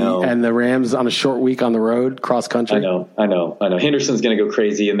 and the Rams on a short week on the road, cross country. I know. Henderson's going to go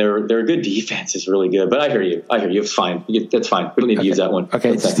crazy, and their good defense is really good. But I hear you. It's fine. That's fine. We don't need to use that one.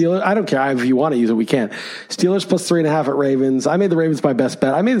 Okay, Steelers. I don't care if you want to use it. We can. Steelers +3.5 at Ravens. I made the Ravens my best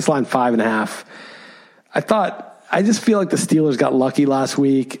bet. I made this line 5.5. I just feel like the Steelers got lucky last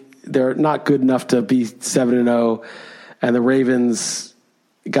week. They're not good enough to be 7-0, and the Ravens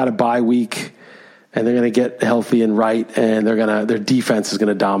got a bye week, and they're going to get healthy and right, and their defense is going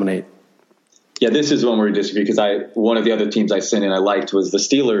to dominate. Yeah, this is one where we disagree because one of the other teams I sent in I liked was the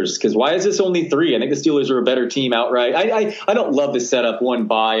Steelers. Because why is this only 3? I think the Steelers are a better team outright. I don't love the setup, 1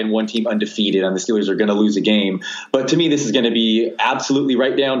 bye and 1 team undefeated, and the Steelers are going to lose a game. But to me, this is going to be absolutely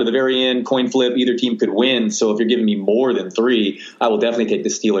right down to the very end, coin flip. Either team could win. So if you're giving me more than 3, I will definitely take the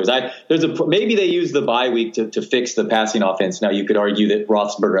Steelers. Maybe they use the bye week to fix the passing offense. Now you could argue that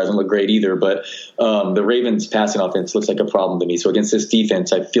Roethlisberger hasn't looked great either, but the Ravens passing offense looks like a problem to me. So against this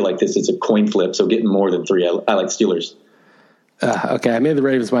defense, I feel like this is a coin flip. So getting more than 3, I like Steelers. Okay, I made the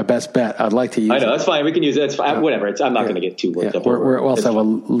Ravens my best bet. I'd like to use it. I know, that's fine. We can use it. It's fine. Whatever. I'm not going to get too worked up. We also have a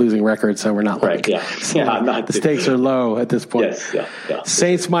losing record, so we're not right. Yeah, I'm not. The stakes are low at this point. Yes, yeah.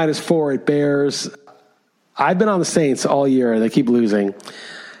 Saints -4 at Bears. I've been on the Saints all year. They keep losing,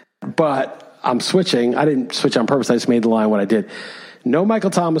 but I'm switching. I didn't switch on purpose. I just made the line what I did. No Michael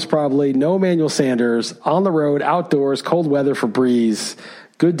Thomas, probably. No Emmanuel Sanders. On the road, outdoors, cold weather for Breeze.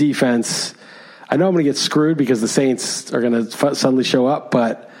 Good defense. I know I'm going to get screwed because the Saints are going to suddenly show up,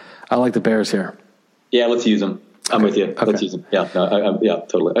 but I like the Bears here. Yeah, let's use them. I'm with you. Okay. Let's use them. Yeah,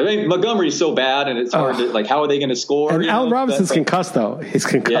 totally. I mean, Montgomery's so bad, and it's hard to, how are they going to score? And Allen Robinson's concussed, though. He's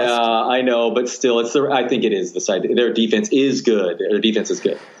concussed. Yeah, I know, but still, I think it is the side. Their defense is good.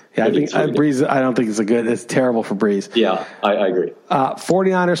 Yeah, I think really Breeze. I don't think it's it's terrible for Breeze. Yeah, I agree.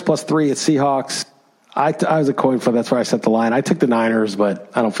 49ers +3 at Seahawks. I was a coin flip. That's where I set the line. I took the Niners,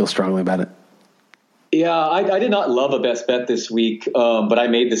 but I don't feel strongly about it. Yeah, I did not love a best bet this week, but I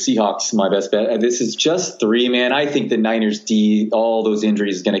made the Seahawks my best bet. This is just 3, man. I think the Niners all those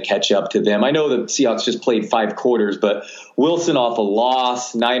injuries is going to catch up to them. I know the Seahawks just played 5 quarters, but Wilson off a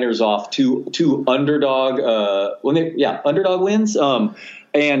loss, Niners off two underdog, underdog wins.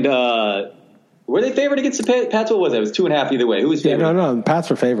 And Were they favored against the Pats? What was it? It was 2.5 either way. Who was favored? Yeah, no, the Pats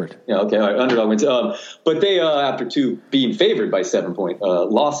were favored. Yeah, okay, all right, underdog wins. But they, after 2 being favored by 7-point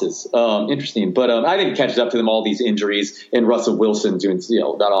losses, interesting. But I think it catches up to them, all these injuries, and Russell Wilson doing,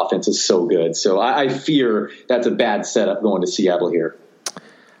 that offense is so good. So I fear that's a bad setup going to Seattle here.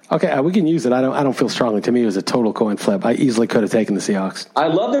 Okay, we can use it. I don't feel strongly. To me, it was a total coin flip. I easily could have taken the Seahawks. I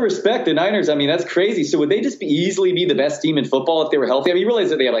love the respect. The Niners, I mean, that's crazy. So would they just easily be the best team in football if they were healthy? I mean, you realize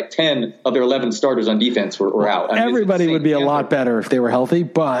that they have like 10 of their 11 starters on defense were out. I mean, everybody would be a lot better if they were healthy,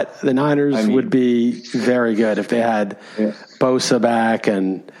 but the Niners would be very good if they had Bosa back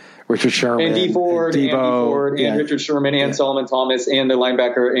and Richard Sherman. And D Ford, and Richard Sherman, and Solomon Thomas, and the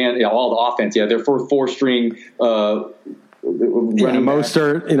linebacker, and all the offense. Yeah, they're four-string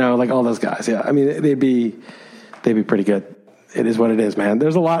Mostert, like all those guys. Yeah, I mean they'd be pretty good. It is what it is, man.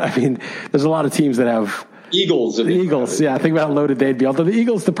 There's a lot of teams that have Eagles. Yeah, think about how loaded they'd be. Although the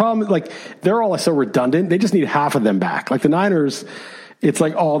Eagles, the problem is they're all so redundant. They just need half of them back. Like the Niners, it's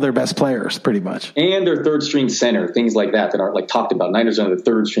like all their best players pretty much, and their third string center, things like that aren't talked about. Niners are the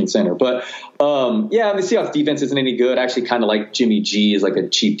third string center, but the Seahawks defense isn't any good. I actually kind of like Jimmy G as like a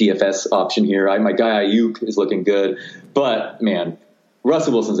cheap DFS option here. My guy Ayuk is looking good, but man,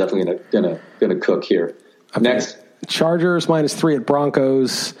 Russell Wilson's definitely gonna cook here. Okay. Next, Chargers -3 at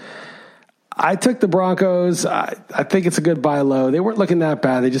Broncos. I took the Broncos. I think it's a good buy low. They weren't looking that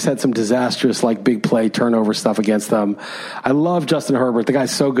bad. They just had some disastrous big play turnover stuff against them. I love Justin Herbert. The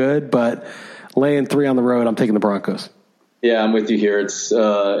guy's so good, but laying 3 on the road, I'm taking the Broncos. Yeah, I'm with you here. It's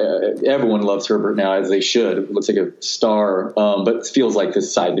everyone loves Herbert now, as they should. It looks like a star, but it feels like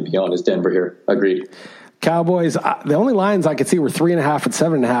this side to be on is Denver here. Agreed. Cowboys, the only lines I could see were 3.5 and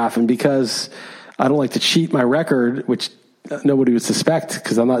 7.5, and because I don't like to cheat my record, which nobody would suspect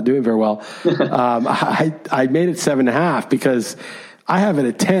because I'm not doing very well. I made it 7.5 because I have it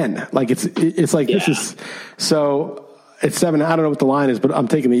at 10. This is so it's 7. I don't know what the line is, but I'm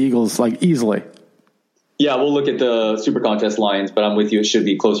taking the Eagles easily. Yeah, we'll look at the Super Contest lines, but I'm with you. It should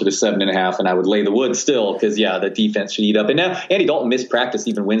be closer to 7.5, and I would lay the wood still because, the defense should eat up. And now Andy Dalton missed practice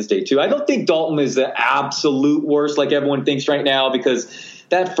even Wednesday, too. I don't think Dalton is the absolute worst like everyone thinks right now because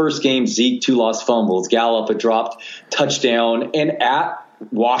that first game, Zeke, 2 lost fumbles, Gallup a dropped touchdown, and at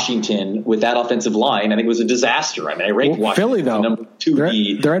Washington with that offensive line, I think it was a disaster. I mean, I ranked Washington Philly, though. Number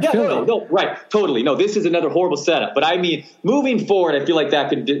 2. They're at Philly. No, right, totally. No, this is another horrible setup. But I mean, moving forward, I feel like that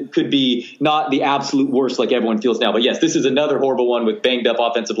could be not the absolute worst like everyone feels now. But yes, this is another horrible one with banged up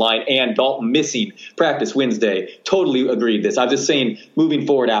offensive line and Dalton missing practice Wednesday. Totally agreed this. I'm just saying, moving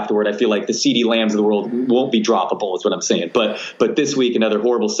forward afterward, I feel like the CD Lambs of the world won't be droppable is what I'm saying. But this week, another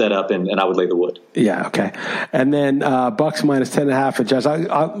horrible setup, and I would lay the wood. Yeah, okay. And then Bucks -10.5 at Giants.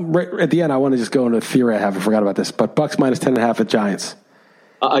 Right at the end, I want to just go into a theory I forgot about this, but Bucks -10.5 at Giants.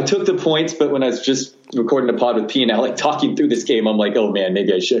 I took the points, but when I was just recording a pod with P and L, talking through this game, I'm like, oh man,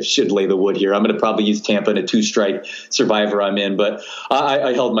 maybe I should lay the wood here. I'm going to probably use Tampa in a 2-strike survivor I'm in, but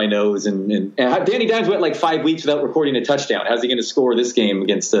I held my nose. And Danny Dimes went 5 weeks without recording a touchdown. How's he going to score this game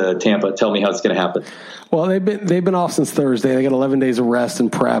against Tampa? Tell me how it's going to happen. Well, they've been off since Thursday. They got 11 days of rest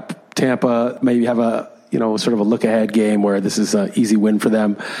and prep. Tampa maybe have a sort of a look-ahead game where this is an easy win for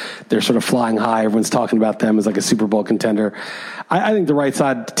them. They're sort of flying high. Everyone's talking about them as a Super Bowl contender. I think the right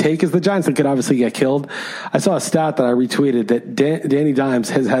side to take is the Giants. They could obviously get killed. I saw a stat that I retweeted that Danny Dimes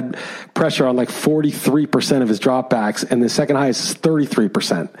has had pressure on 43% of his dropbacks, and the second highest is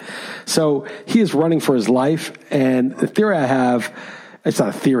 33%. So he is running for his life, and the theory I have, it's not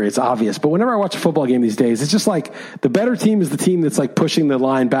a theory, it's obvious. But whenever I watch a football game these days, it's just the better team is the team that's pushing the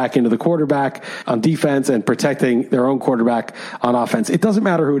line back into the quarterback on defense and protecting their own quarterback on offense. It doesn't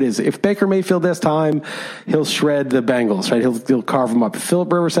matter who it is. If Baker Mayfield has time, he'll shred the Bengals, right? He'll carve them up. If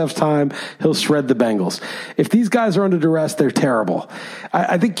Phillip Rivers has time, he'll shred the Bengals. If these guys are under duress, they're terrible.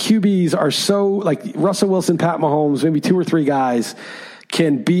 I think QBs are so, Russell Wilson, Pat Mahomes, maybe 2 or 3 guys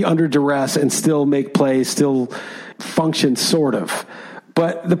can be under duress and still make plays, still function sort of.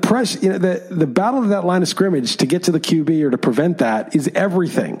 But the press, the battle of that line of scrimmage to get to the QB or to prevent that is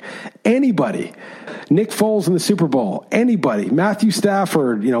everything. Anybody, Nick Foles in the Super Bowl, anybody, Matthew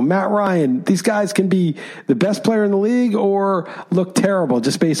Stafford, Matt Ryan, these guys can be the best player in the league or look terrible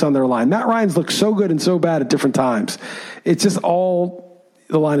just based on their line. Matt Ryan's looked so good and so bad at different times. It's just all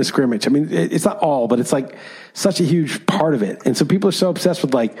the line of scrimmage. I mean, it's not all, but it's such a huge part of it. And so people are so obsessed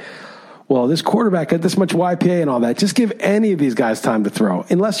with well, this quarterback had this much YPA and all that. Just give any of these guys time to throw,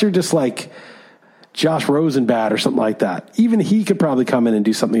 unless you're just Josh Rosenbad or something like that. Even he could probably come in and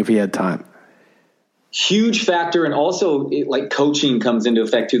do something if he had time. huge factor. And also coaching comes into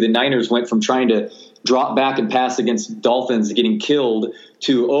effect too. The Niners went from trying to drop back and pass against Dolphins getting killed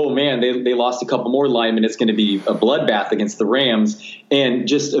to, oh man, they lost a couple more linemen. It's going to be a bloodbath against the Rams, and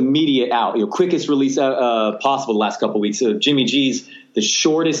just immediate out, quickest release possible the last couple of weeks. So Jimmy G's the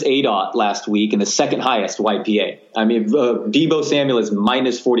shortest ADOT last week and the second highest YPA. I mean, Deebo Samuel is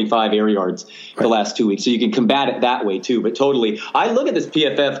minus 45 air yards the last 2 weeks. So you can combat it that way too. But totally, I look at this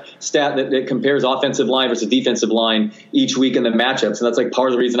PFF stat that compares offensive line versus defensive line each week in the matchups. And that's like part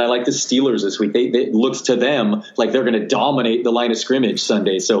of the reason I like the Steelers this week. It looks to them like they're going to dominate the line of scrimmage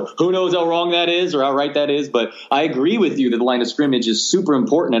Sunday. So who knows how wrong that is or how right that is. But I agree with you that the line of scrimmage is super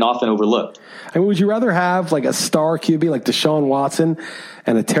important and often overlooked. I mean, would you rather have like a star QB like Deshaun Watson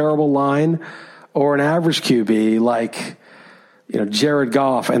and a terrible line, or an average QB like, Jared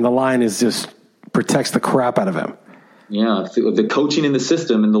Goff, and the line is just protects the crap out of him? Yeah, the coaching in the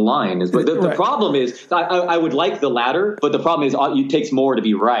system and the line is. But the problem is, I would like the latter, but the problem is it takes more to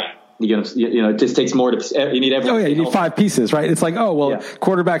be right. It just takes more to. You need everything. Oh yeah, you need 5 pieces, right? It's like,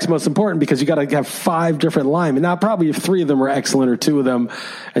 quarterback's most important because you got to have 5 different linemen. Now, probably if 3 of them are excellent or 2 of them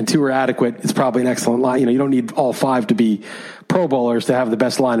and 2 are adequate, it's probably an excellent line. You don't need all 5 to be Pro Bowlers to have the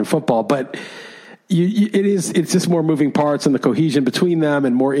best line in football, but it's just more moving parts and the cohesion between them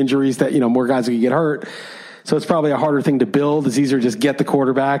and more injuries that more guys can get hurt. So it's probably a harder thing to build. It's easier to just get the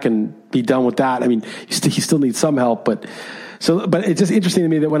quarterback and be done with that. I mean, you still need some help, but it's just interesting to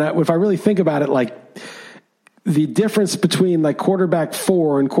me that if I really think about it, like the difference between like quarterback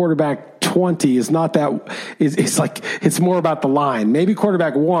 4 and quarterback 20 is not that it's like, it's more about the line. Maybe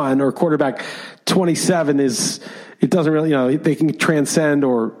quarterback 1 or quarterback 27 it doesn't really, they can transcend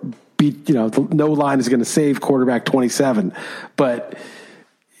or beat, no line is going to save quarterback 27, but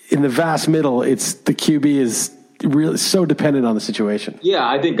in the vast middle, it's the QB is really so dependent on the situation. Yeah,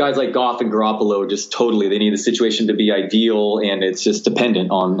 I think guys like Goff and Garoppolo they need the situation to be ideal, and it's just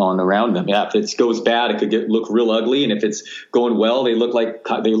dependent on around them. Yeah, if it goes bad, it could look real ugly, and if it's going well, they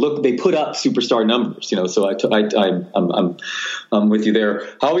put up superstar numbers. So I'm with you there.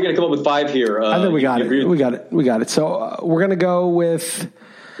 How are we going to come up with 5 here? I think we got it. We got it. So we're going to go with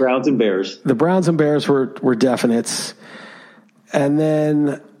Browns and Bears. The Browns and Bears were definites, and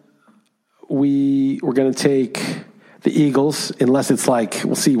then we're going to take the Eagles, unless it's like,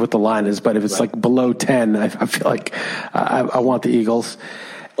 we'll see what the line is, but if it's like below 10, I feel like I want the Eagles.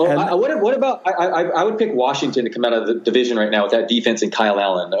 Oh, what about, I would pick Washington to come out of the division right now with that defense and Kyle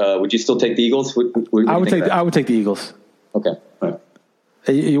Allen. Would you still take the Eagles? I would take the Eagles. Okay. All right.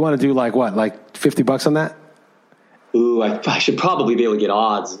 You want to do like what, like $50 on that? Ooh, I should probably be able to get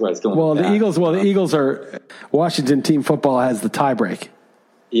odds where it's going. Well, the Eagles are, Washington team football has the tie break.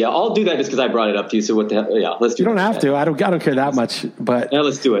 Yeah, I'll do that just because I brought it up to you. So what the hell? Yeah, let's do it. You don't have to. I don't care that much. But yeah,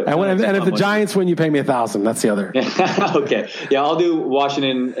 let's do it. And if the Giants win, you pay me $1,000. That's the other. Okay. Yeah, I'll do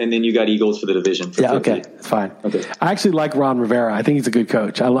Washington, and then you got Eagles for the division. Yeah. 50. Okay. It's fine. Okay. I actually like Ron Rivera. I think he's a good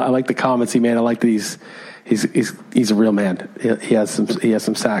coach. I like the comments he made. I like that he's a real man. He has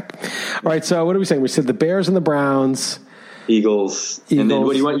some sack. All right. So what are we saying? We said the Bears and the Browns. Eagles. And then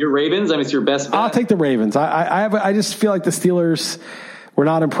what do you want? Your Ravens? I mean, it's your best bet. I'll take the Ravens. I just feel like the Steelers were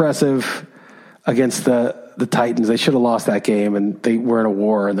not impressive against the Titans. They should have lost that game, and they were in a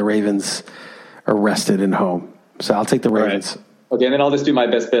war, and the Ravens are rested and home. So I'll take the Ravens. Right. Okay, and then I'll just do my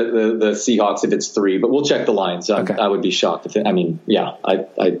best bet, the Seahawks if it's 3, but we'll check the lines. Okay. I would be shocked if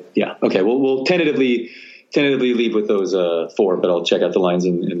yeah. Okay, we'll tentatively leave with those 4, but I'll check out the lines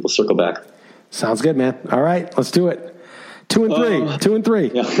and we'll circle back. Sounds good, man. All right, let's do it. 2 and 3. 2 and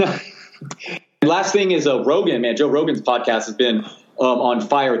 3. Yeah. Last thing is Rogan, man. Joe Rogan's podcast has been on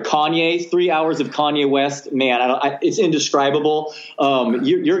fire. Kanye, 3 hours of Kanye West, man, it's indescribable.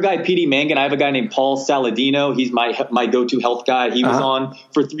 Your guy PD Mangan, I have a guy named Paul Saladino. He's my go-to health guy. He was on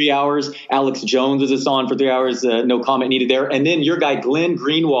for 3 hours. Alex Jones was just on for 3 hours. No comment needed there. And then your guy Glenn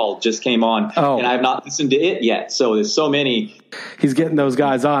Greenwald just came on, and I have not listened to it yet. So there's so many. He's getting those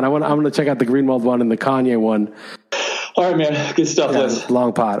guys on. I'm going to check out the Greenwald one and the Kanye one. All right, man. Good stuff, Liz.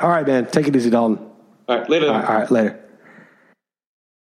 Long pod. All right, man. Take it easy, Dalton. All right, later. All right, later.